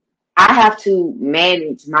I have to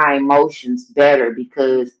manage my emotions better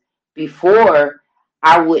because before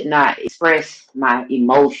I would not express my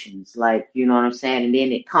emotions, like, you know what I'm saying? And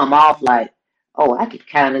then it come off like, oh, I could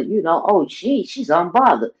kind of, oh, she's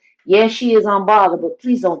unbothered. Yes, she is unbothered, but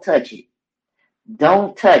please don't touch it.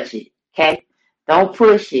 Don't touch it, okay? Don't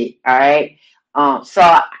push it, all right? So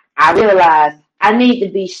I realized I need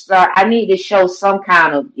to show some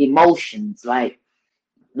kind of emotions, like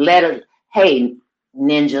hey,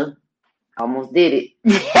 Ninja, almost did it.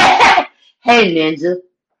 Hey, Ninja,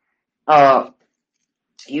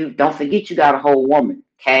 you don't forget you got a whole woman,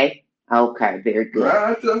 okay? Okay, very good.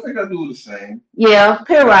 Right, I think I do the same. Yeah,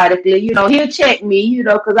 periodically, he'll check me,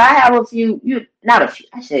 because I have a few, not a few,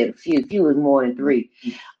 I said a few is more than 3,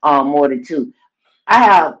 more than 2.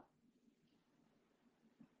 I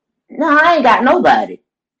ain't got nobody.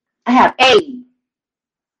 I have a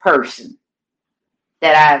person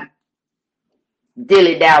that I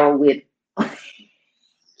dilly dally with.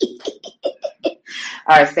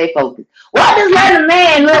 All right, stay focused. What does let a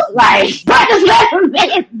man look like? What does let a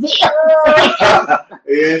man feel?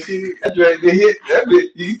 Yeah, she that drink the hit. That bitch,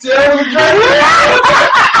 you tell me the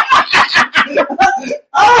drink.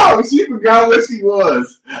 Oh, she forgot what she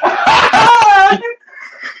was.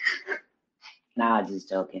 Nah, just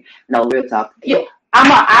joking. No, real talk.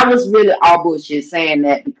 I was really all bullshit saying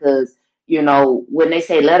that because when they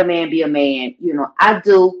say let a man be a man, I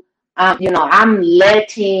do. I'm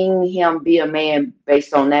letting him be a man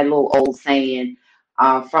based on that little old saying,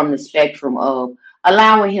 from the spectrum of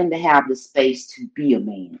allowing him to have the space to be a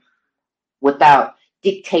man without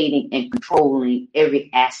dictating and controlling every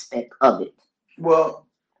aspect of it. Well,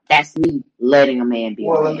 that's me letting a man be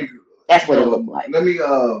a man. That's what it looks like. Let me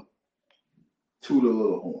toot a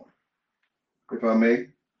little horn, if I may,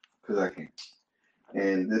 because I can.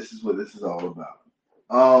 And this is what this is all about.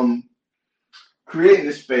 Creating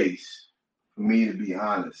a space for me to be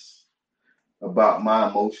honest about my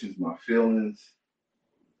emotions, my feelings,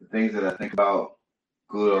 the things that I think about,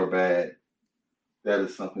 good or bad. That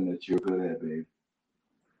is something that you're good at, babe.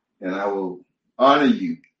 And I will honor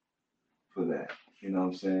you for that. You know what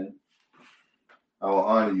I'm saying? I will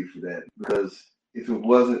honor you for that. Because if it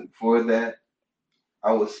wasn't for that,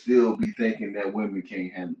 I would still be thinking that women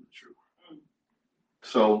can't handle the truth.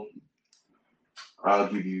 So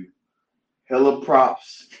I'll give you hella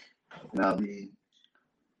props and I'll be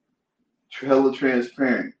hella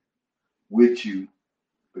transparent with you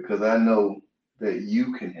because I know that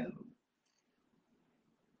you can handle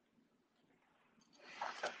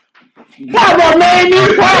it. Come on, man,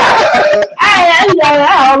 you proud.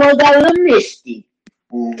 I almost got a little misty.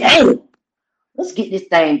 Mm-hmm. Damn. Let's get this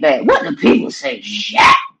thing back. What do people say? Shit.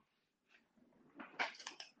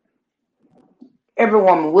 Every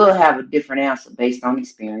woman will have a different answer based on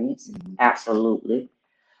experience. Mm-hmm. Absolutely.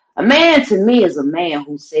 A man to me is a man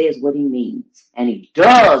who says what he means and he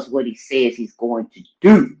does what he says he's going to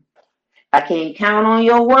do. If I can't count on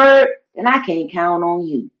your word, then I can't count on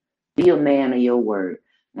you. Be a man of your word.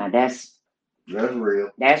 Now that's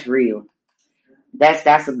real. That's real.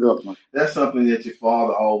 That's a good one. That's something that your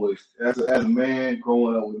father always, as a man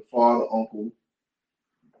growing up with a father, uncle,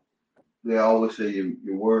 they always say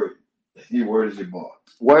your word is your bond.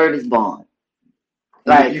 Word is bond.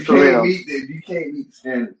 Like you can't meet the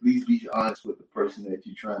standard, at least be honest with the person that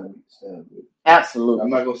you're trying to meet the standard with. Absolutely. I'm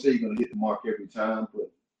not gonna say you're gonna hit the mark every time, but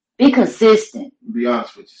be consistent. Be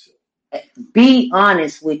honest with yourself. Be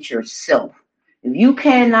honest with yourself. If you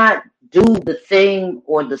cannot do the thing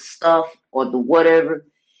or the stuff or the whatever,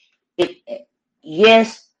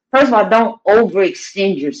 yes, first of all, don't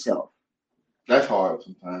overextend yourself. That's hard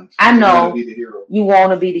sometimes. I know you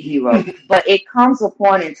want to be the hero, but it comes a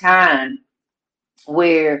point in time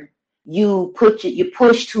where you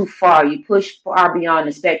push too far, you push far beyond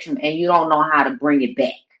the spectrum, and you don't know how to bring it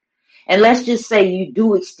back. And let's just say you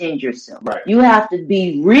do extend yourself. Right. You have to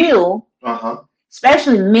be real,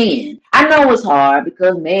 especially men. I know it's hard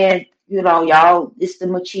because men, y'all, it's the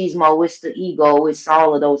machismo, it's the ego, it's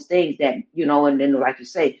all of those things that, and then like you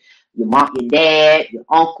say, your mom, your dad, your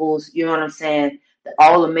uncles, you know what I'm saying?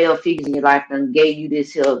 All the male figures in your life done gave you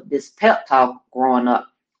this pep talk growing up,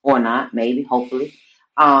 or not, maybe, hopefully.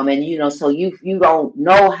 And so you don't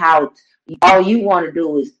know how. All you want to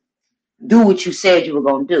do is do what you said you were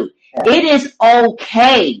going to do. It is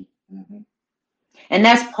okay. Mm-hmm. And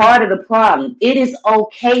that's part of the problem. It is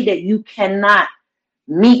okay that you cannot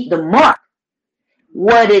meet the mark.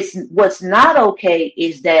 What's not okay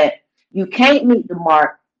is that you can't meet the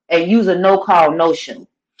mark and use a no-call, no-show.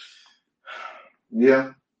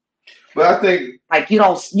 Yeah. But I think like you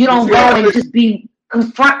don't go and just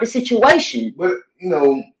confront the situation. But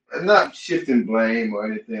not shifting blame or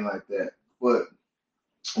anything like that. But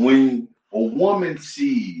when a woman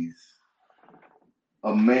sees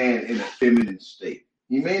a man in a feminine state,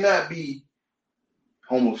 he may not be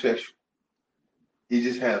homosexual. He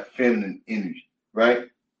just has feminine energy, right?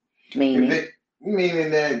 Meaning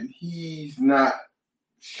that he's not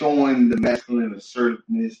showing the masculine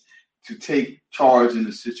assertiveness to take charge in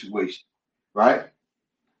the situation, right?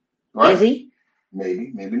 Is he?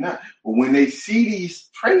 Maybe not. But when they see these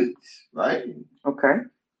traits, right? Okay.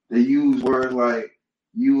 They use words like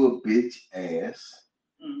 "you a bitch ass,"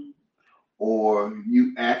 or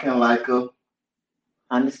 "you acting like a."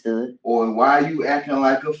 Understood. Or "why you acting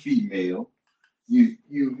like a female?"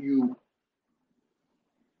 You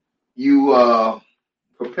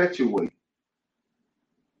perpetuate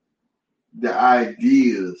the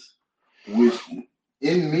ideas, which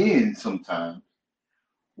in men sometimes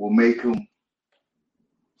will make them,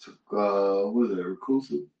 what is it,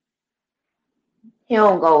 reclusive? He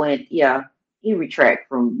don't go in. Yeah, he retract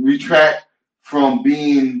From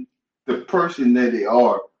being the person that they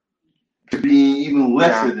are to being even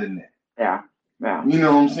lesser than that. Yeah. You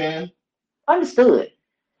know what I'm saying? Understood.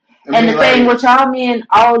 I And mean, the thing with y'all men,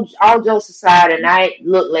 all jokes aside, and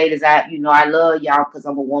look, ladies, I love y'all because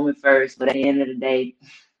I'm a woman first, but at the end of the day,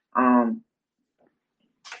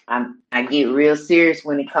 I get real serious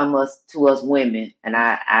when it comes to us women, and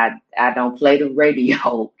I don't play the radio.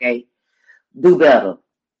 Okay, do better.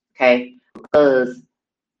 Okay, because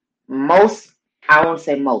I won't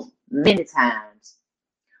say most, many times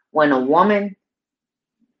when a woman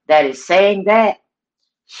that is saying that,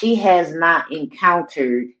 she has not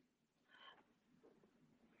encountered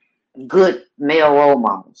good male role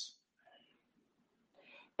models.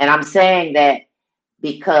 And I'm saying that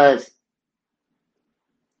because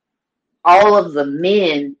all of the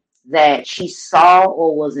men that she saw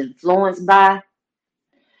or was influenced by,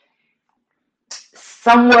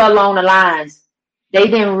 somewhere along the lines, they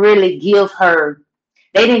didn't give her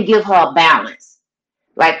a balance.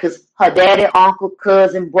 Like, because her daddy, uncle,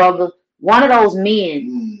 cousin, brother, one of those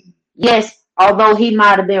men, yes, although he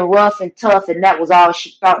might have been rough and tough and that was all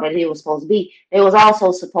she thought that he was supposed to be, they was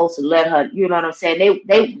also supposed to let her, you know what I'm saying?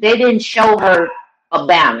 They didn't show her a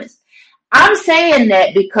balance. I'm saying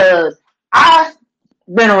that because I've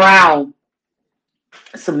been around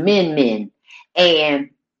some men, and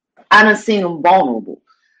I done seen them vulnerable.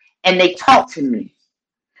 And they talk to me.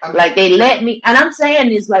 Like, they let me, and I'm saying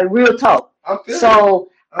this like real talk. So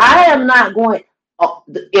I am not going,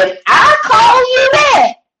 if I call you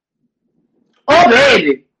that, oh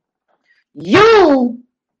baby, you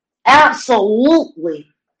absolutely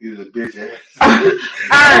you're a bitch ass.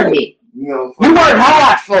 earned it. You worked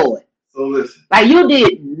hard for it. So listen. Like, you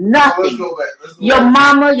did nothing. Let's go back. Your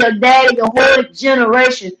mama, your daddy, your whole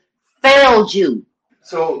generation failed you.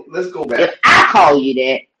 So let's go back. If I call you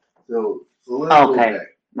that. So let's go back.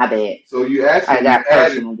 My bad. So you actually I got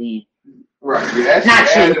personal then. Right. You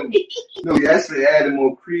actually added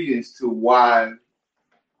more credence to why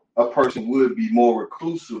a person would be more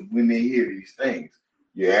reclusive when they hear these things.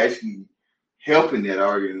 You're actually helping that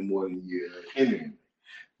argument more than you're hindering it.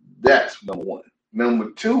 That's number one. Number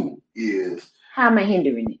two is, how am I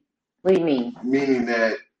hindering it? What do you mean? Meaning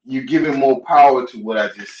that you're giving more power to what I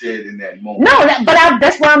just said in that moment. No,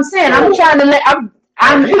 that's what I'm saying. So, I'm trying to let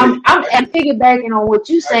I'm piggybacking on what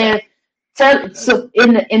you're saying. So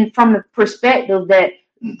from the perspective that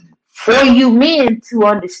for you men to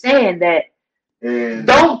understand that, and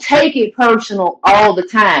don't take it personal all the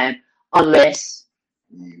time unless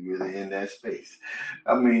you really in that space.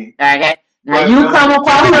 I mean, okay. Now you come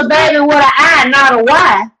across a baby with an I, not a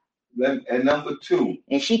Y. And number two,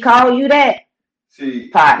 and she call you that. See,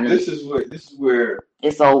 partner. This is where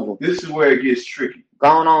it's over. This is where it gets tricky.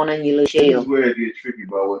 Going on in your little shell. This is where it gets tricky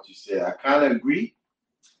about what you said. I kind of agree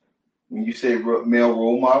when you say male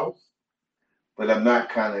role models, but I'm not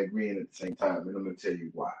kind of agreeing at the same time, and I'm going to tell you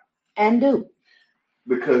why. And do.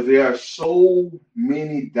 Because there are so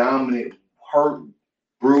many dominant, hurt,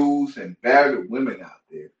 bruised, and battered women out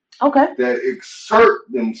there. Okay. That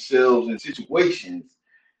exert themselves in situations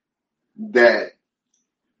that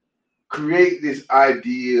create this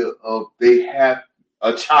idea of they have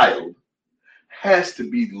a child has to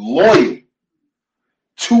be loyal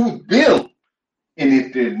to them. And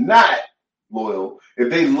if they're not loyal, if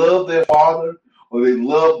they love their father or they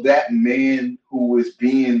love that man who is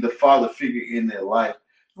being the father figure in their life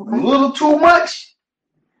a little too much,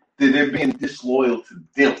 then they're being disloyal to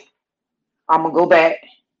them. I'm going to go back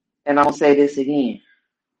and I'm going to say this again.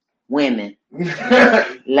 Women,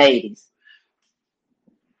 ladies,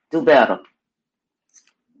 do better.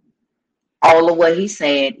 All of what he's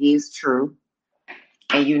saying is true,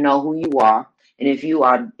 and you know who you are. And if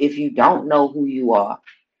you don't know who you are,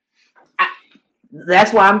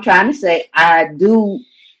 that's why I'm trying to say I've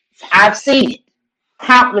seen it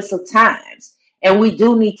countless of times, and we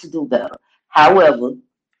do need to do better. However,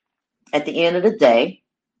 at the end of the day,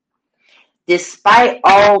 despite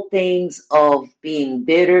all things of being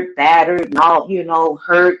bitter, battered, and all,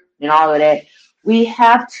 hurt and all of that, we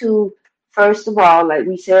have to, first of all, like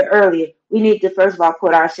we said earlier, we need to first of all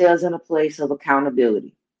put ourselves in a place of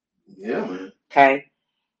accountability. Yeah, man. Okay?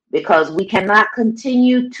 Because we cannot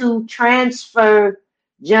continue to transfer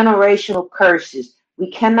generational curses. We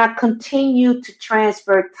cannot continue to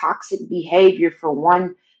transfer toxic behavior from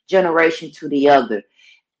one generation to the other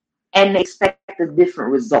and expect a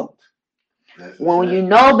different result. When you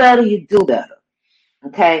know better, you do better.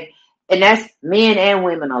 Okay? And that's men and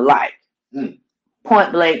women alike. Mm.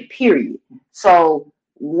 Point blank, period. So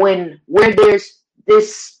where there's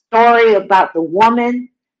this story about the woman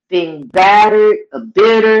being battered,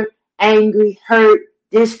 bitter, angry, hurt,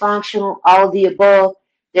 dysfunctional, all the above,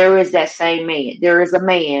 there is that same man. There is a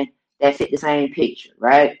man that fit the same picture,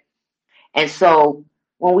 right? And so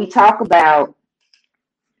when we talk about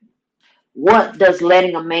what does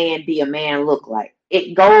letting a man be a man look like,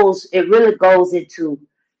 it really goes into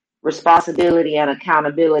responsibility and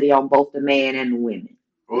accountability on both the man and the women,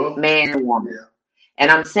 man and woman. Yeah.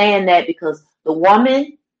 And I'm saying that because the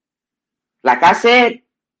woman, like I said,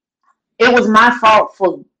 it was my fault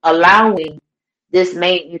for allowing this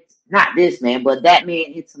man, not this man, but that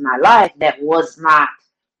man into my life that was not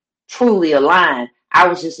truly aligned. I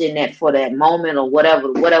was just in that for that moment or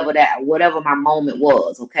whatever my moment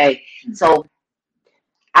was. Okay. So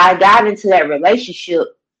I got into that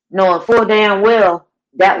relationship knowing full damn well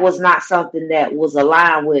that was not something that was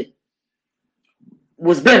aligned with,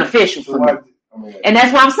 was beneficial for me. And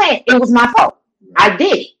that's what I'm saying. It was my fault. I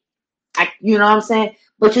did it. You know what I'm saying?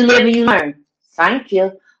 But you live and you learn. Thank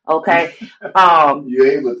you. Okay. You're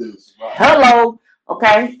able to survive. Hello.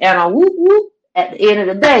 Okay. And whoop whoop at the end of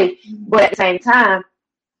the day. But at the same time,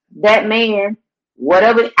 that man,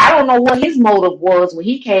 whatever, I don't know what his motive was when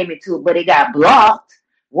he came into it, but it got blocked.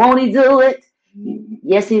 Won't he do it?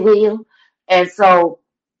 Yes, he will. And so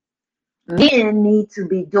men need to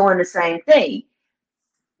be doing the same thing.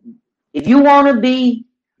 If you want to be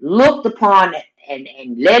looked upon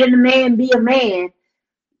and letting a man be a man,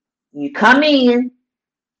 you come in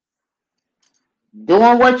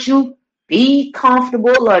doing what you be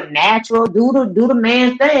comfortable or natural, do the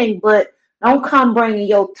man thing, but don't come bringing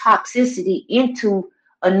your toxicity into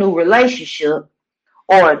a new relationship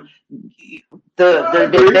or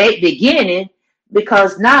the beginning,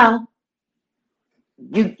 because now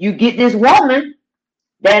you get this woman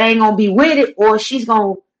that ain't gonna be with it, or she's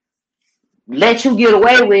gonna let you get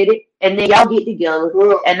away with it, and then y'all get together,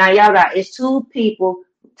 and now y'all got it's two people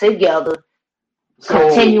together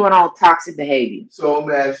continuing on toxic behavior. So I'm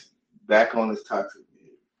gonna ask back on this toxic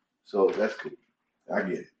behavior. So that's cool. I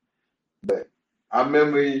get it. But I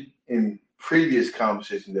remember in previous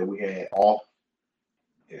conversations that we had off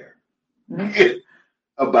air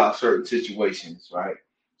about certain situations, right?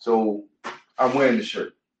 So I'm wearing the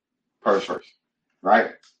shirt, purse first,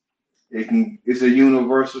 right? It's a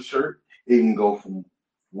universal shirt. It can go from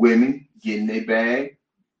women getting their bag,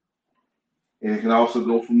 and it can also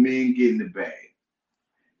go from men getting the bag,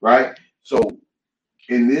 right? So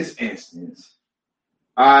in this instance,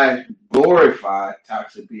 I glorify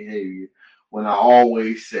toxic behavior when I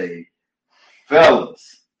always say,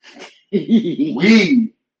 fellas,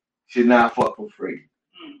 we should not fuck for free,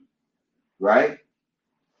 right?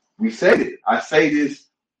 We say it. I say this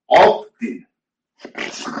often,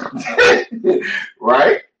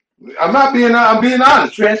 right? I'm being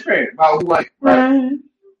honest, transparent about who I am, right?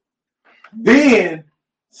 Then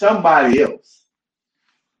somebody else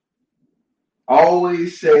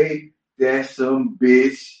always say that's some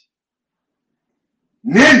bitch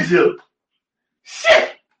ninja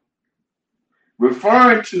shit,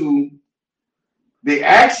 referring to the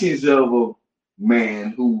actions of a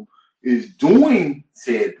man who is doing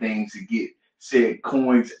said things to get said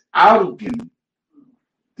coins out of him,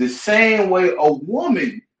 the same way a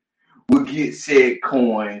woman would get said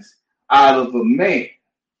coins out of a man.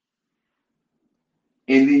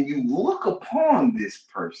 And then you look upon this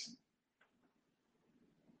person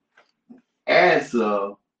as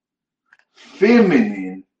a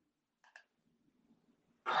feminine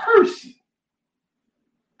person.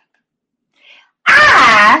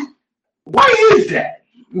 Why is that?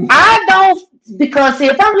 I don't, because see,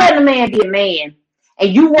 if I'm letting a man be a man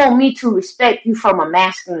and you want me to respect you from a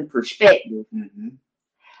masculine perspective,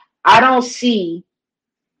 I don't see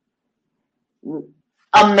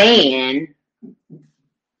a man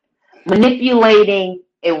manipulating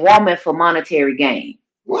a woman for monetary gain.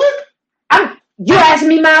 What? You asked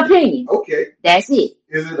me my opinion. Okay. That's it.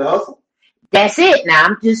 Is it a hustle? That's it. Now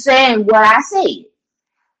I'm just saying what I said.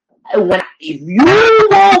 If you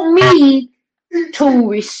want me to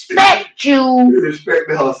respect you, respect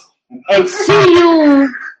the hustle, and see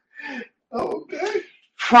you okay,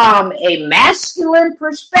 from a masculine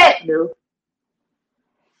perspective,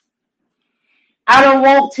 I don't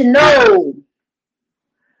want to know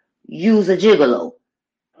you's a gigolo.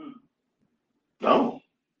 No.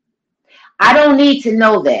 I don't need to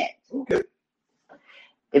know that. Okay.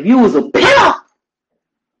 If you was a pimp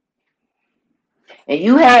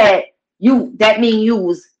and that mean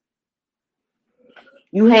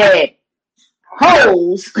you had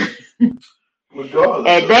hoes Regardless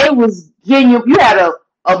and of they was getting you had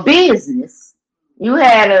a business. You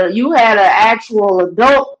had an actual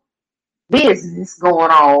adult business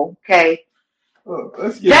going on, okay?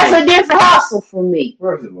 let's get That's on. a different hustle for me.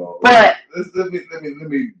 First of all, But let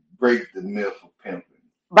me break the myth of pimping.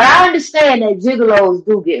 but I understand that gigolos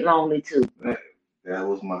do get lonely too. That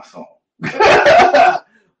was my song. Well,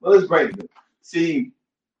 let's break it. See,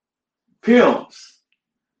 pimps,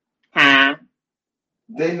 Huh?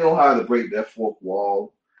 they know how to break that fourth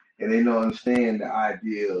wall, and they know understand the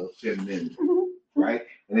idea of femininity, right?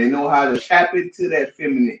 And they know how to tap into that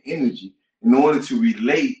feminine energy in order to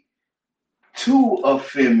relate to a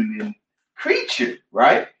feminine creature,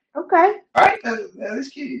 right? Okay. Right? That's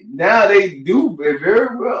key. Now they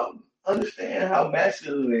very well understand how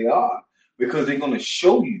masculine they are because they're going to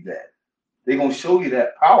show you that. They're going to show you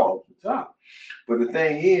that power off the top. But the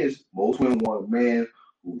thing is, most women want a man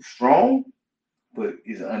who's strong, but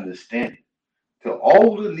is understanding to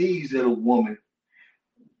all the needs that a woman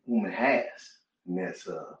has. And that's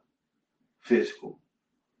physical,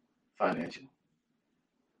 financial,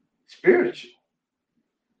 spiritual,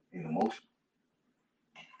 and emotional.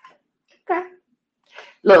 Okay.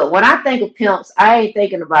 Look, when I think of pimps, I ain't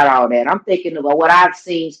thinking about all that. I'm thinking about what I've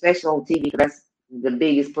seen, especially on TV, because that's the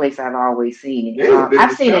biggest place I've always seen it.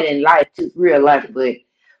 I've seen it in life too, real life, but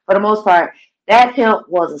for the most part, that pimp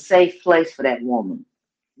was a safe place for that woman.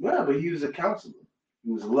 Yeah, but he was a counselor.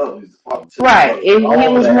 He was a lover. He was a father. Right.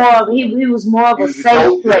 He was more of a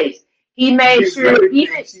safe place. He made sure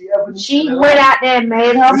she went out there and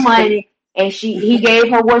made her money, and he gave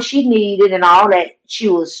her what she needed and all that. She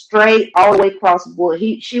was straight all the way across the board.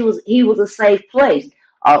 He was a safe place.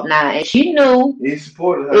 Now, and she knew he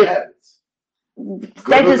supported her habits.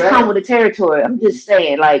 They just come with the territory. I'm just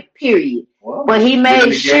saying, like, period. Well, but he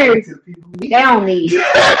made sure they don't need it.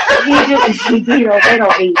 They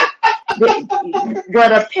don't need it.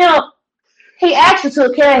 But a pimp, he actually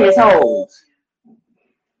took care of his hoes.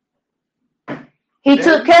 He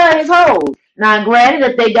took care of his hoes. Now, granted,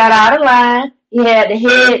 if they got out of line, he had the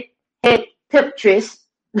head pimptress,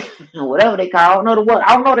 whatever they call. I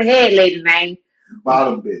don't know the head lady name.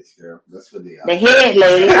 Bottom bitch, girl. That's what they are. The head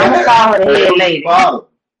lady. I'm gonna call her the head lady. Bottom.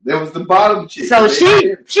 There was the bottom chick. So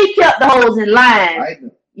she kept the hoes in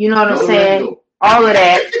line. You know what I'm saying? All of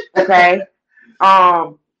that. Okay.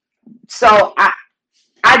 So I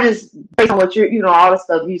just based on what all the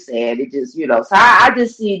stuff you said, it just so I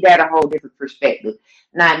just see that a whole different perspective.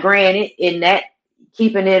 Now, granted, in that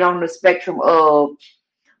keeping it on the spectrum of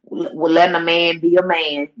letting a man be a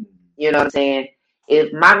man, you know what I'm saying?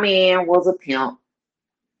 If my man was a pimp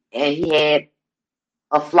and he had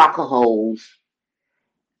a flock of hoes,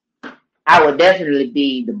 I would definitely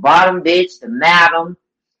be the bottom bitch, the madam,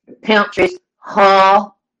 the pimptress,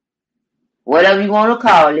 her, whatever you want to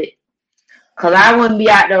call it. Cause I wouldn't be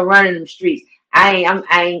out there running them streets. I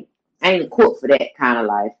ain't equipped for that kind of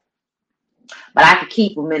life. But I could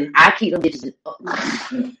keep them in. I keep them bitches.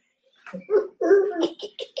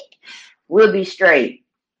 We'll be straight,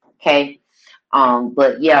 okay.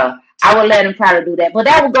 But yeah, I would let him try to do that. But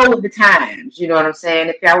that would go with the times. You know what I'm saying?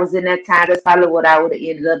 If I was in that time, that's probably what I would have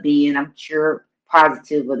ended up being. I'm sure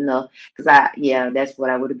positive enough. Because that's what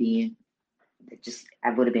I would have been. I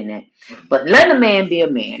would have been that. But let a man be a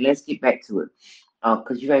man. Let's get back to it.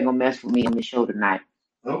 Because you ain't going to mess with me on the show tonight.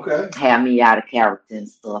 Okay. Have me out of character and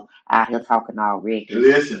stuff. Out here talking already.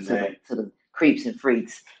 Listen, man. To the creeps and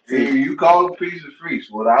freaks. You call them creeps and freaks.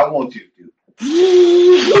 What I want you to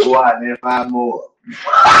do. Go out there and find more.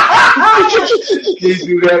 Can you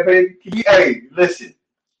do that, baby? Hey, listen.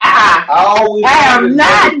 I am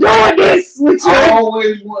not doing this with you. I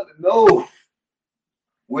always want to know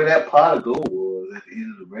where that pot of gold was at the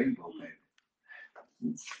end of the rainbow,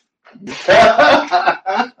 baby. Listen,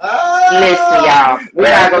 y'all. We're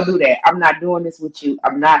not going to do that. I'm not doing this with you.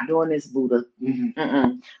 I'm not doing this, Buddha.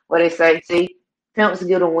 Mm-hmm. What they say, see, pimps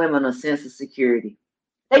give the women a sense of security.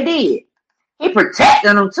 They did. He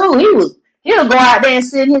protected them, too. He'll go out there and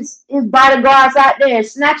send his bodyguards out there and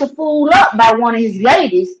snatch a fool up by one of his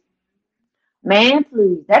ladies. Man,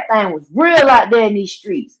 please. That thing was real out there in these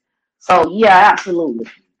streets. So, yeah, absolutely.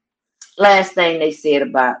 Last thing they said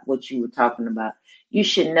about what you were talking about. You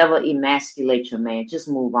should never emasculate your man. Just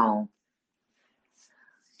move on.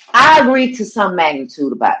 I agree to some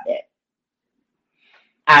magnitude about that.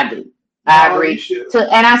 I do. I agree.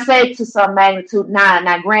 And I say to some magnitude.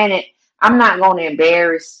 Now, granted, I'm not going to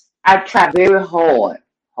embarrass. I try very hard.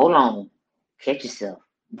 Hold on. Catch yourself.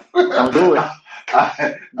 Don't do it.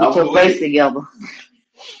 Get your face together.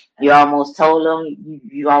 You almost told them.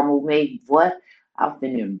 You almost made what? I was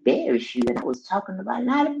going to embarrass you, and I was talking about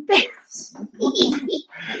not embarrassing.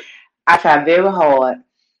 I try very hard.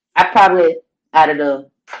 I probably out of the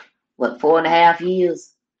 4.5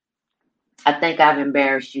 years, I think I've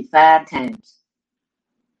embarrassed you 5 times.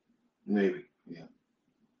 Maybe. Yeah.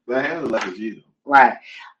 But I handle it like a G Right.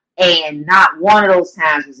 And not one of those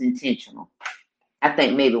times was intentional. I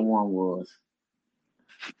think maybe one was.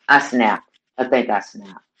 I snapped. I think I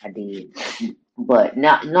snapped. I did. But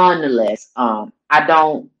nonetheless, I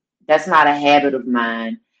don't, that's not a habit of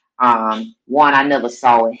mine. One, I never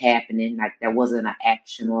saw it happening. Like there wasn't an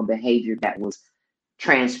action or behavior that was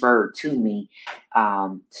transferred to me.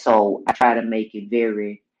 So I try to make it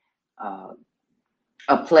very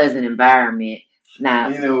a pleasant environment. Now,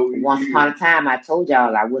 You know, once upon a time, I told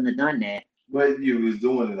y'all I wouldn't have done that. but you was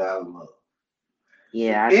doing it out of love.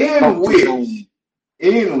 Yeah, I In spoke too which, soon.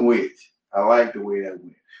 I like the way that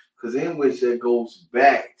went. Because in which that goes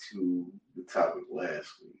back to the topic last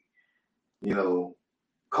week. You know,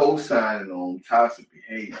 co-signing on toxic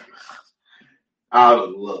behaviors out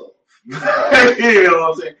of love. You know what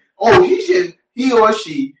I'm saying? Oh, he or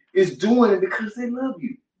she is doing it because they love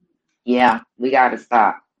you. Yeah, we got to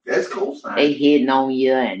stop. That's They co-signing. hitting on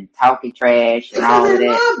you and talking trash and Because all of they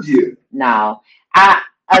that. love you. No, I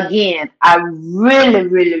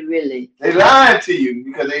really, They lied to you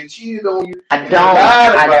because they cheated on you. I And they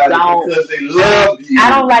lied don't, about it because they love you. I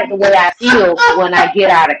don't like the way I feel when I get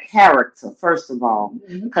out of character, first of all.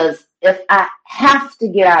 Mhm. Because if I have to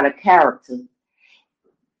get out of character,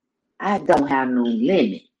 I don't have no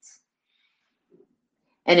limits.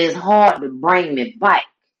 And it's hard to bring me back.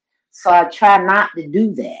 So I try not to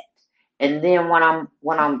do that. And then when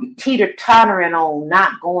I'm teeter-tottering on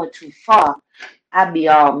not going too far, I be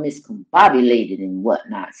all miscombobulated and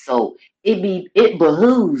whatnot. So it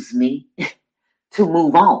behooves me to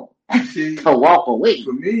move on, See, to walk away.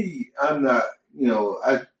 for me, I'm not,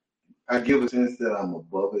 I give a sense that I'm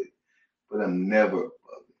above it, but I'm never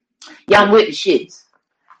above it. Yeah, I'm with the shits.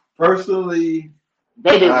 Personally,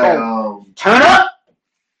 They just I go turn up.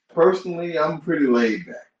 personally I'm pretty laid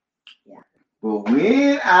back. Yeah. But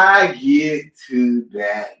when I get to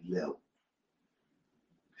that level,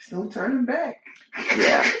 there's no turning back.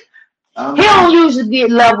 Yeah. I'm He don't usually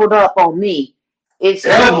get leveled up on me. It's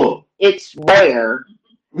ever. rare.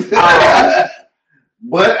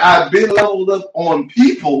 But I've been leveled up on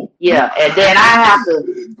people. Yeah, and then I have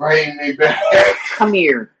to Bring me back. come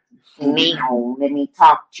here. Neil, let me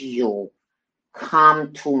talk to you.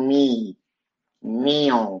 Come to me.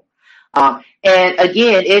 Neil. And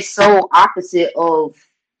again, it's so opposite of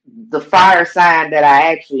the fire sign that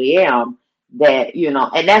I actually am that,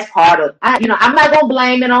 and that's part of, I'm not going to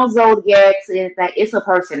blame it on zodiacs or anything. It's a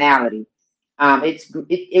personality.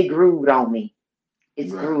 It grooved on me.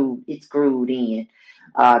 It's Right. grooved in,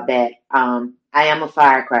 that, I am a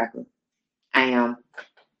firecracker. I am.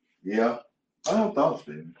 Yeah. I don't thought,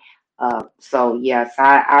 baby. So yes,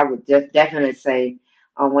 I would just definitely say,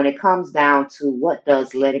 when it comes down to what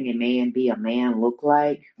does letting a man be a man look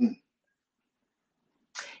like, Mm.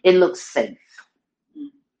 it looks safe.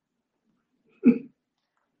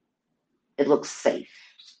 It looks safe.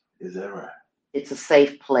 Is that right? It's a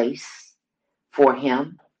safe place for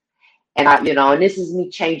him. And and this is me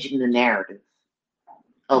changing the narrative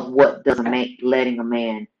of what does letting a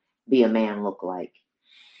man be a man look like.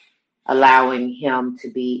 Allowing him to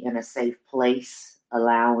be in a safe place,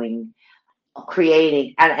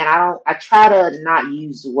 creating, and I try to not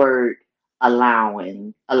use the word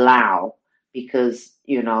allow, because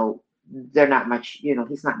they're not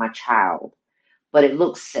he's not my child, but it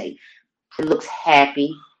looks safe, it looks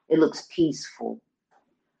happy, it looks peaceful,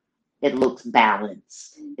 it looks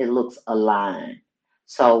balanced, it looks aligned.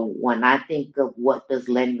 So when I think of what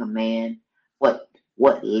letting a man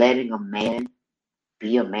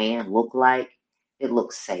be a man look like, it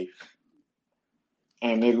looks safe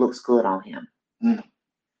and it looks good on him. Mm.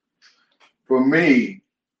 For me,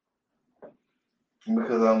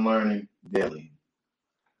 because I'm learning daily,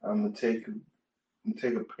 I'm gonna take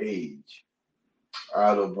a page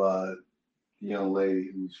out of the young lady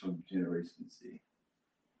who's from Generation Z.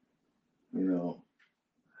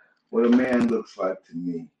 What a man looks like to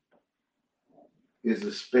me is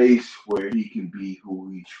a space where he can be who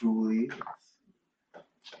he truly is.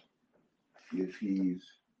 If he's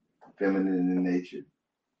feminine in nature,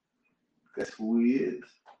 that's who he is.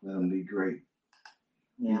 Let him be great.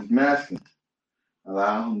 Yeah. He's masculine.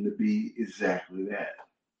 Allow him to be exactly that.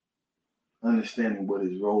 Understanding what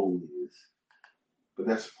his role is. But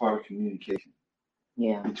that's part of communication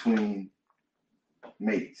Yeah. between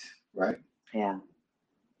mates, right? Yeah.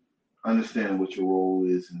 Understanding what your role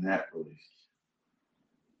is in that relationship.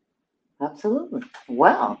 Absolutely.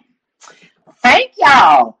 Well, thank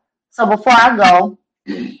y'all. So before I go,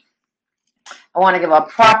 I want to give a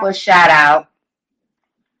proper shout out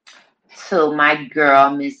to my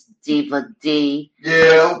girl, Miss Diva D.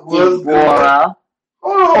 Yeah, what's good? Deborah.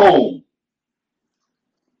 Oh,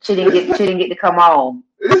 She didn't get to come on.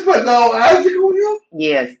 this my dog Isaac on here?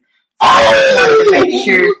 Yes. I just wanted to make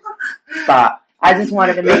sure. Stop. I just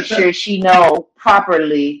wanted to make sure she know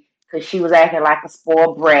properly because she was acting like a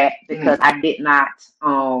spoiled brat because I did not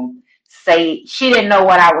say she didn't know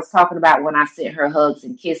what I was talking about when I sent her hugs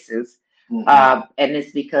and kisses. And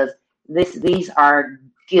it's because these are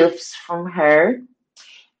gifts from her,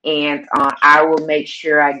 and I will make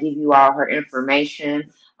sure I give you all her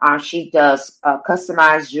information. She does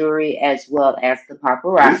customized jewelry as well as the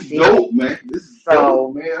paparazzi. This is dope, man. This is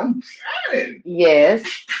dope, man. I'm excited. Yes.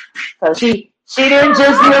 So she didn't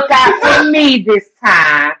just look out for me this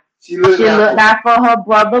time. She looked out for her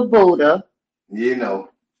brother Buddha. You know.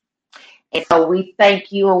 And so we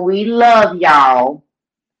thank you and we love y'all.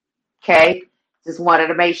 Okay? Just wanted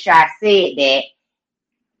to make sure I said that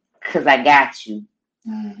because I got you.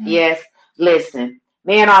 Mm-hmm. Yes. Listen,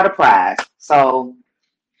 men are the prize. So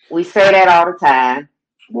we say that all the time.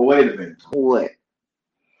 Well, wait a minute. What?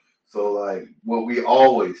 So, like, what we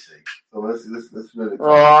always say. So let's really.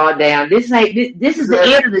 Oh damn! This is the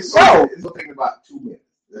end of the show. It's taking about 2 minutes.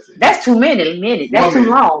 That's too many minutes. That's too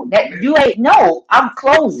long. That you ain't. No, I'm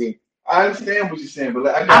closing. I understand what you're saying,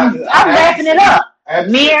 but I'm wrapping it up.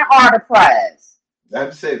 Men are the prize. I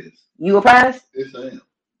have to say this. You a prize? Yes, I am.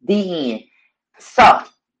 The end. So,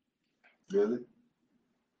 Really?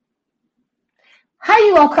 how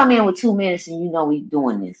you gonna come in with 2 minutes and you know we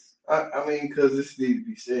doing this? I mean, because this needs to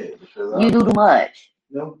be said. Because You do too much.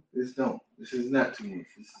 No, this don't. This is not too much.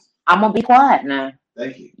 I'm gonna be quiet now.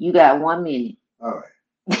 Thank you. You got 1 minute. All right.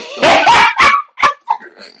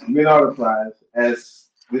 Men are the prize, as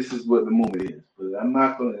this is what the movement is. But I'm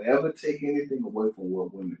not going to ever take anything away from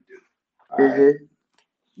what women do. All right?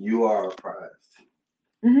 You are a prize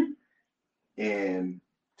too. Mm-hmm. And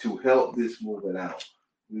to help this movement out,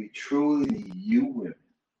 we truly need you women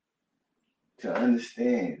to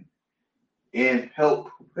understand and help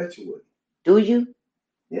perpetuate. Do you?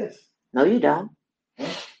 Yes. No, you don't. Huh?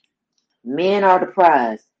 Men are the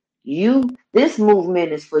prize. This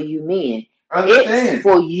movement is for you men. Understand. It's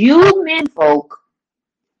for you men folk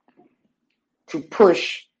to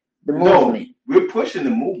push the movement. We're pushing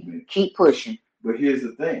the movement. Keep pushing. But here's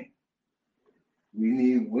the thing. We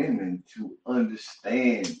need women to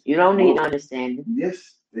understand. You don't need to understand it.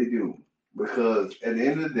 Yes, they do. Because at the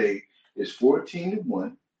end of the day, it's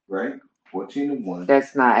 14-1, right? 14-1.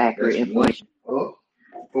 That's not accurate information.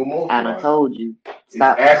 For most I done told you.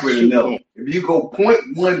 Stop. It's accurate enough. If you go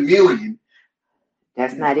 0.1 million,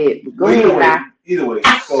 that's not it. But go ahead now. Either way.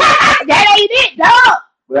 So, that ain't it, dog.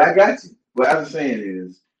 But I got you. What I'm saying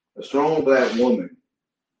is, a strong black woman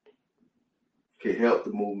can help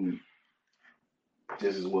the movement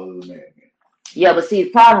just as well as a man can. Yeah, but see, the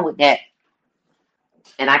problem with that,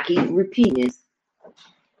 and I keep repeating this,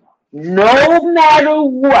 no matter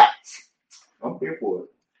what, I'm here for it.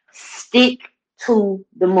 Stick to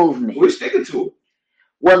the movement. We're sticking to it.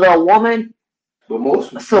 Whether a woman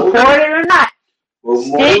support it or not,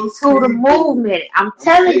 stick to the movement. I'm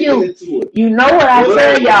telling you, you know what I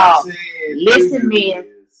tell y'all. Listen,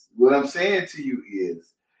 men. What I'm saying to you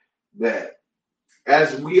is that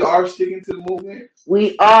as we are sticking to the movement,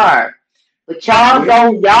 we are. But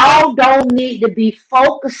y'all don't need to be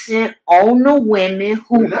focusing on the women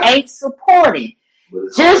who ain't supporting.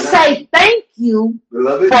 Just say thank you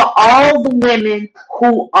for all the women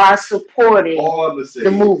who are supporting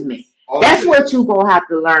the movement. That's what you're going to have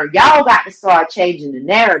to learn. Y'all got to start changing the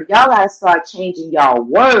narrative. Y'all got to start changing y'all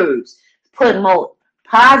words, putting more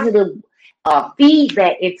positive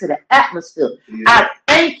feedback into the atmosphere. Yeah. I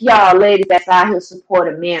thank y'all ladies that's out here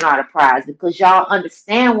supporting Men Are the Prize because y'all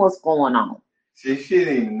understand what's going on. She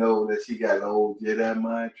didn't even know that she got an old Jedi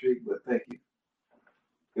mind trick, but thank you.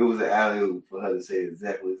 It was an alley-oop for her to say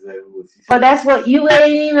exactly what she said. But that's what you ain't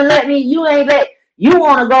even let me. You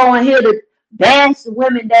want to go in here to bash the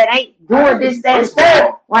women that ain't doing this, that, and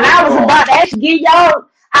that. When I was about to actually give y'all,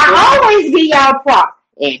 I always give y'all props.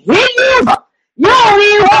 And here you go. You don't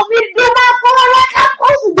even want me to do my part like I'm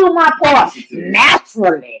supposed to do my part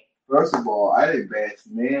naturally. First of all, I didn't bash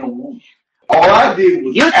man or woman. All I did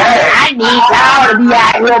was I need y'all to be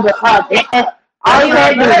out here because all you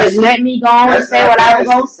had to do is let me go on and say what I was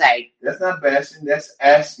going to say. That's not bashing. That's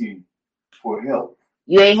asking for help.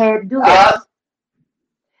 You ain't had to do that.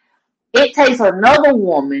 It takes another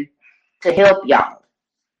woman to help y'all.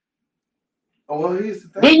 Oh, well, here's the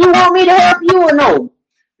thing. Then you want me to help you or no?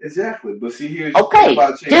 Exactly. But see, here's okay.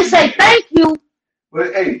 Just say thank you.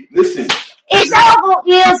 But hey, listen. Is y'all gonna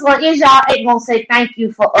is or is y'all ain't gonna say thank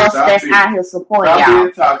you for us Stop that's being- out here supporting Stop y'all?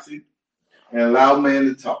 being toxic and allow man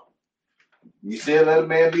to talk. You said let a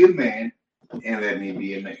man be a man, and let me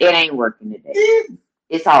be a man. It ain't working today.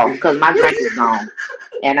 It's all because my drink is gone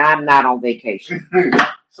and I'm not on vacation.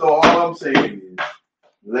 So all I'm saying is,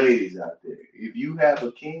 ladies out there, if you have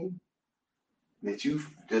a king that you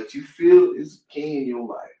feel is king in your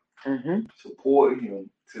life, support him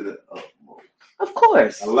to the utmost. Of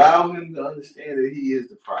course. Allow him to understand that he is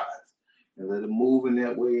the prize, and let him move in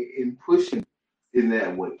that way and push him in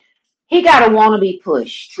that way. He gotta want to be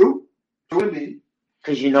pushed. True indeed.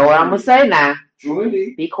 Cause you know what I'm gonna say now. True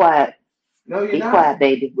indeed. Be quiet. No, you're Be not. quiet,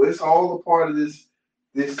 baby. But it's all a part of this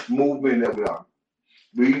movement that we are.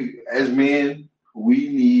 We, as men, we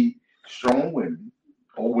need strong women,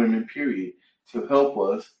 or women, period, to help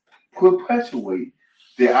us perpetuate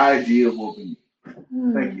the idea of what we need.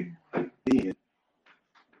 Thank you. Yeah.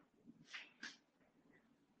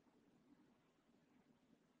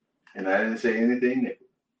 And I didn't say anything negative.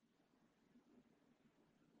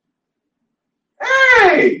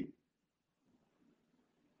 Hey!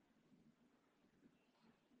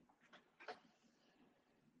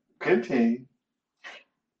 Continue.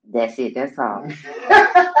 That's it. That's all.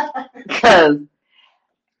 Cause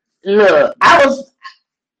look,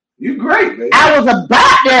 You great, baby. I was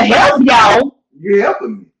about to help y'all. You're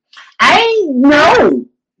helping me. I ain't no.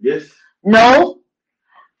 Yes. No,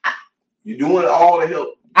 You're doing all the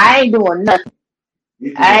help. I ain't doing nothing.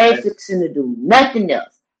 You're doing I ain't that. fixing to do nothing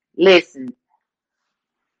else. Listen,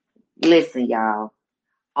 y'all.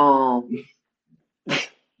 I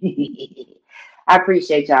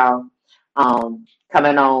appreciate y'all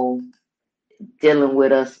coming on, dealing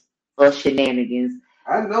with us shenanigans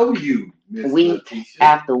I know you, Miss week Leticia.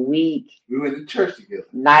 after week, We went to church together.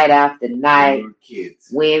 night after when night, we were kids.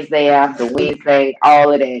 Wednesday after Wednesday,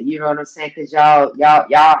 all of that. You know what I'm saying? Cause y'all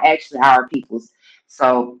actually our peoples.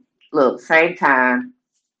 So look, same time,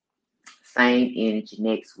 same energy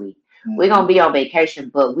next week. We're gonna be on vacation,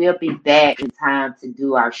 but we'll be back in time to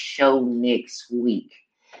do our show next week.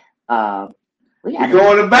 We We're got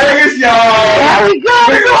going to Vegas, y'all. yeah, we go.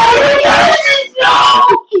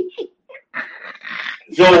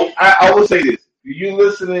 So I will say this: if you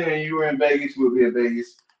listening and you were in Vegas, we'll be in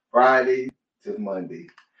Vegas Friday to Monday.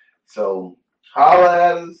 So holler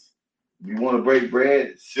at us. If you want to break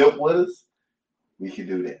bread, sip with us, we can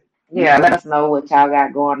do that. Yeah, let us know what y'all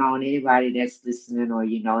got going on. Anybody that's listening, or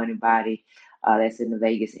you know anybody that's in the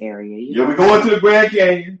Vegas area. Yeah, we're going to the Grand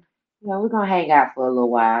Canyon. You know, we're gonna hang out for a little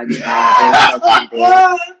while, you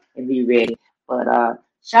know, and be ready. But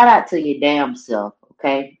shout out to your damn self,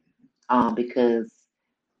 okay? Because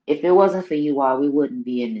if it wasn't for you all, we wouldn't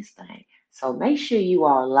be in this thing. So make sure you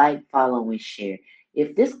all like, follow, and share.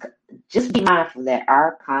 If this, just be mindful that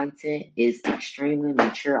our content is extremely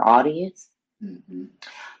mature audience.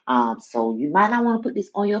 So you might not want to put this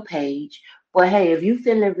on your page, but hey, if you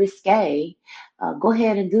feel it risque, go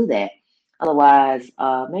ahead and do that. Otherwise,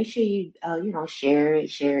 make sure you share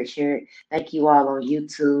it. Thank you all on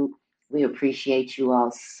YouTube. We appreciate you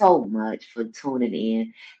all so much for tuning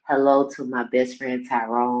in. Hello to my best friend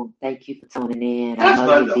Tyrone. Thank you for tuning in. I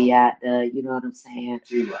know you'll be out there. You know what I'm saying?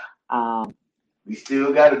 We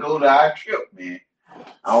still got to go to our trip, man.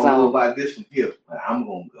 I don't know So about this one here, but I'm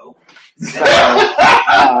gonna go.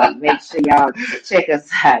 so make sure y'all check us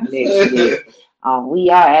out next year. We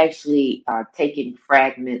are actually taking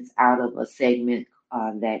fragments out of a segment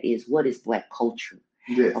that is what is Black culture.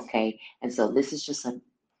 Yes. Okay, and so this is just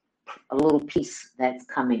a little piece that's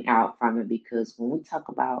coming out from it, because when we talk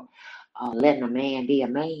about letting a man be a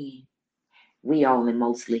man, we only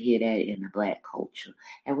mostly hear that in the Black culture,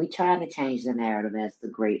 and we trying to change the narrative, as the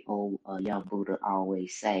great old young Buddha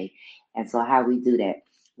always say. And so how we do that?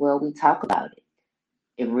 Well, we talk about it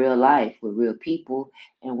in real life with real people,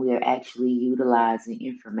 and we are actually utilizing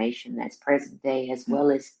information that's present day as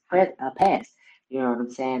well as past. You know what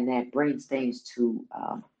I'm saying? That brings things to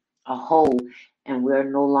a whole, and we're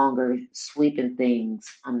no longer sweeping things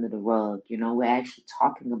under the rug. You know, we're actually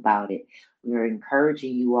talking about it. We're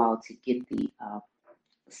encouraging you all to get the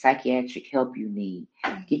psychiatric help you need.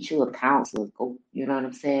 Get you a counselor. Go. You know what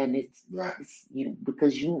I'm saying? It's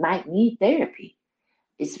because you might need therapy.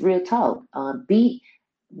 It's real talk. Be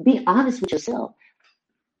honest with yourself.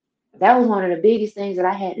 That was one of the biggest things that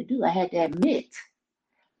I had to do. I had to admit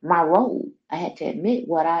my role. I had to admit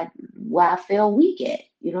where I fell weak at.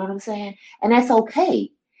 You know what I'm saying? And that's okay.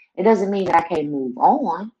 It doesn't mean that I can't move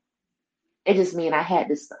on. It just means I had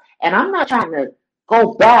this. And I'm not trying to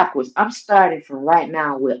go backwards. I'm starting from right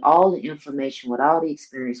now with all the information, with all the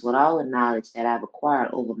experience, with all the knowledge that I've acquired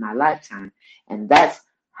over my lifetime. And that's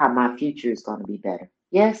how my future is going to be better.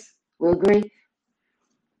 Yes, we agree?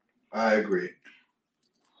 I agree.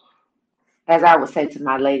 As I would say to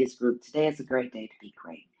my ladies group, today is a great day to be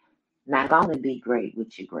great. Not going to be great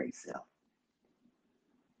with your great self.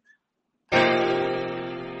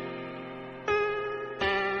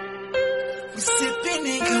 Sipping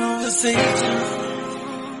in conversation.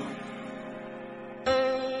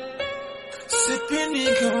 Sipping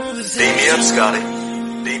in conversation. Beat me up,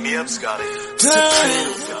 Scotty. Beat me up, Scotty.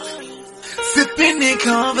 Sipping in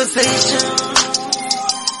conversation.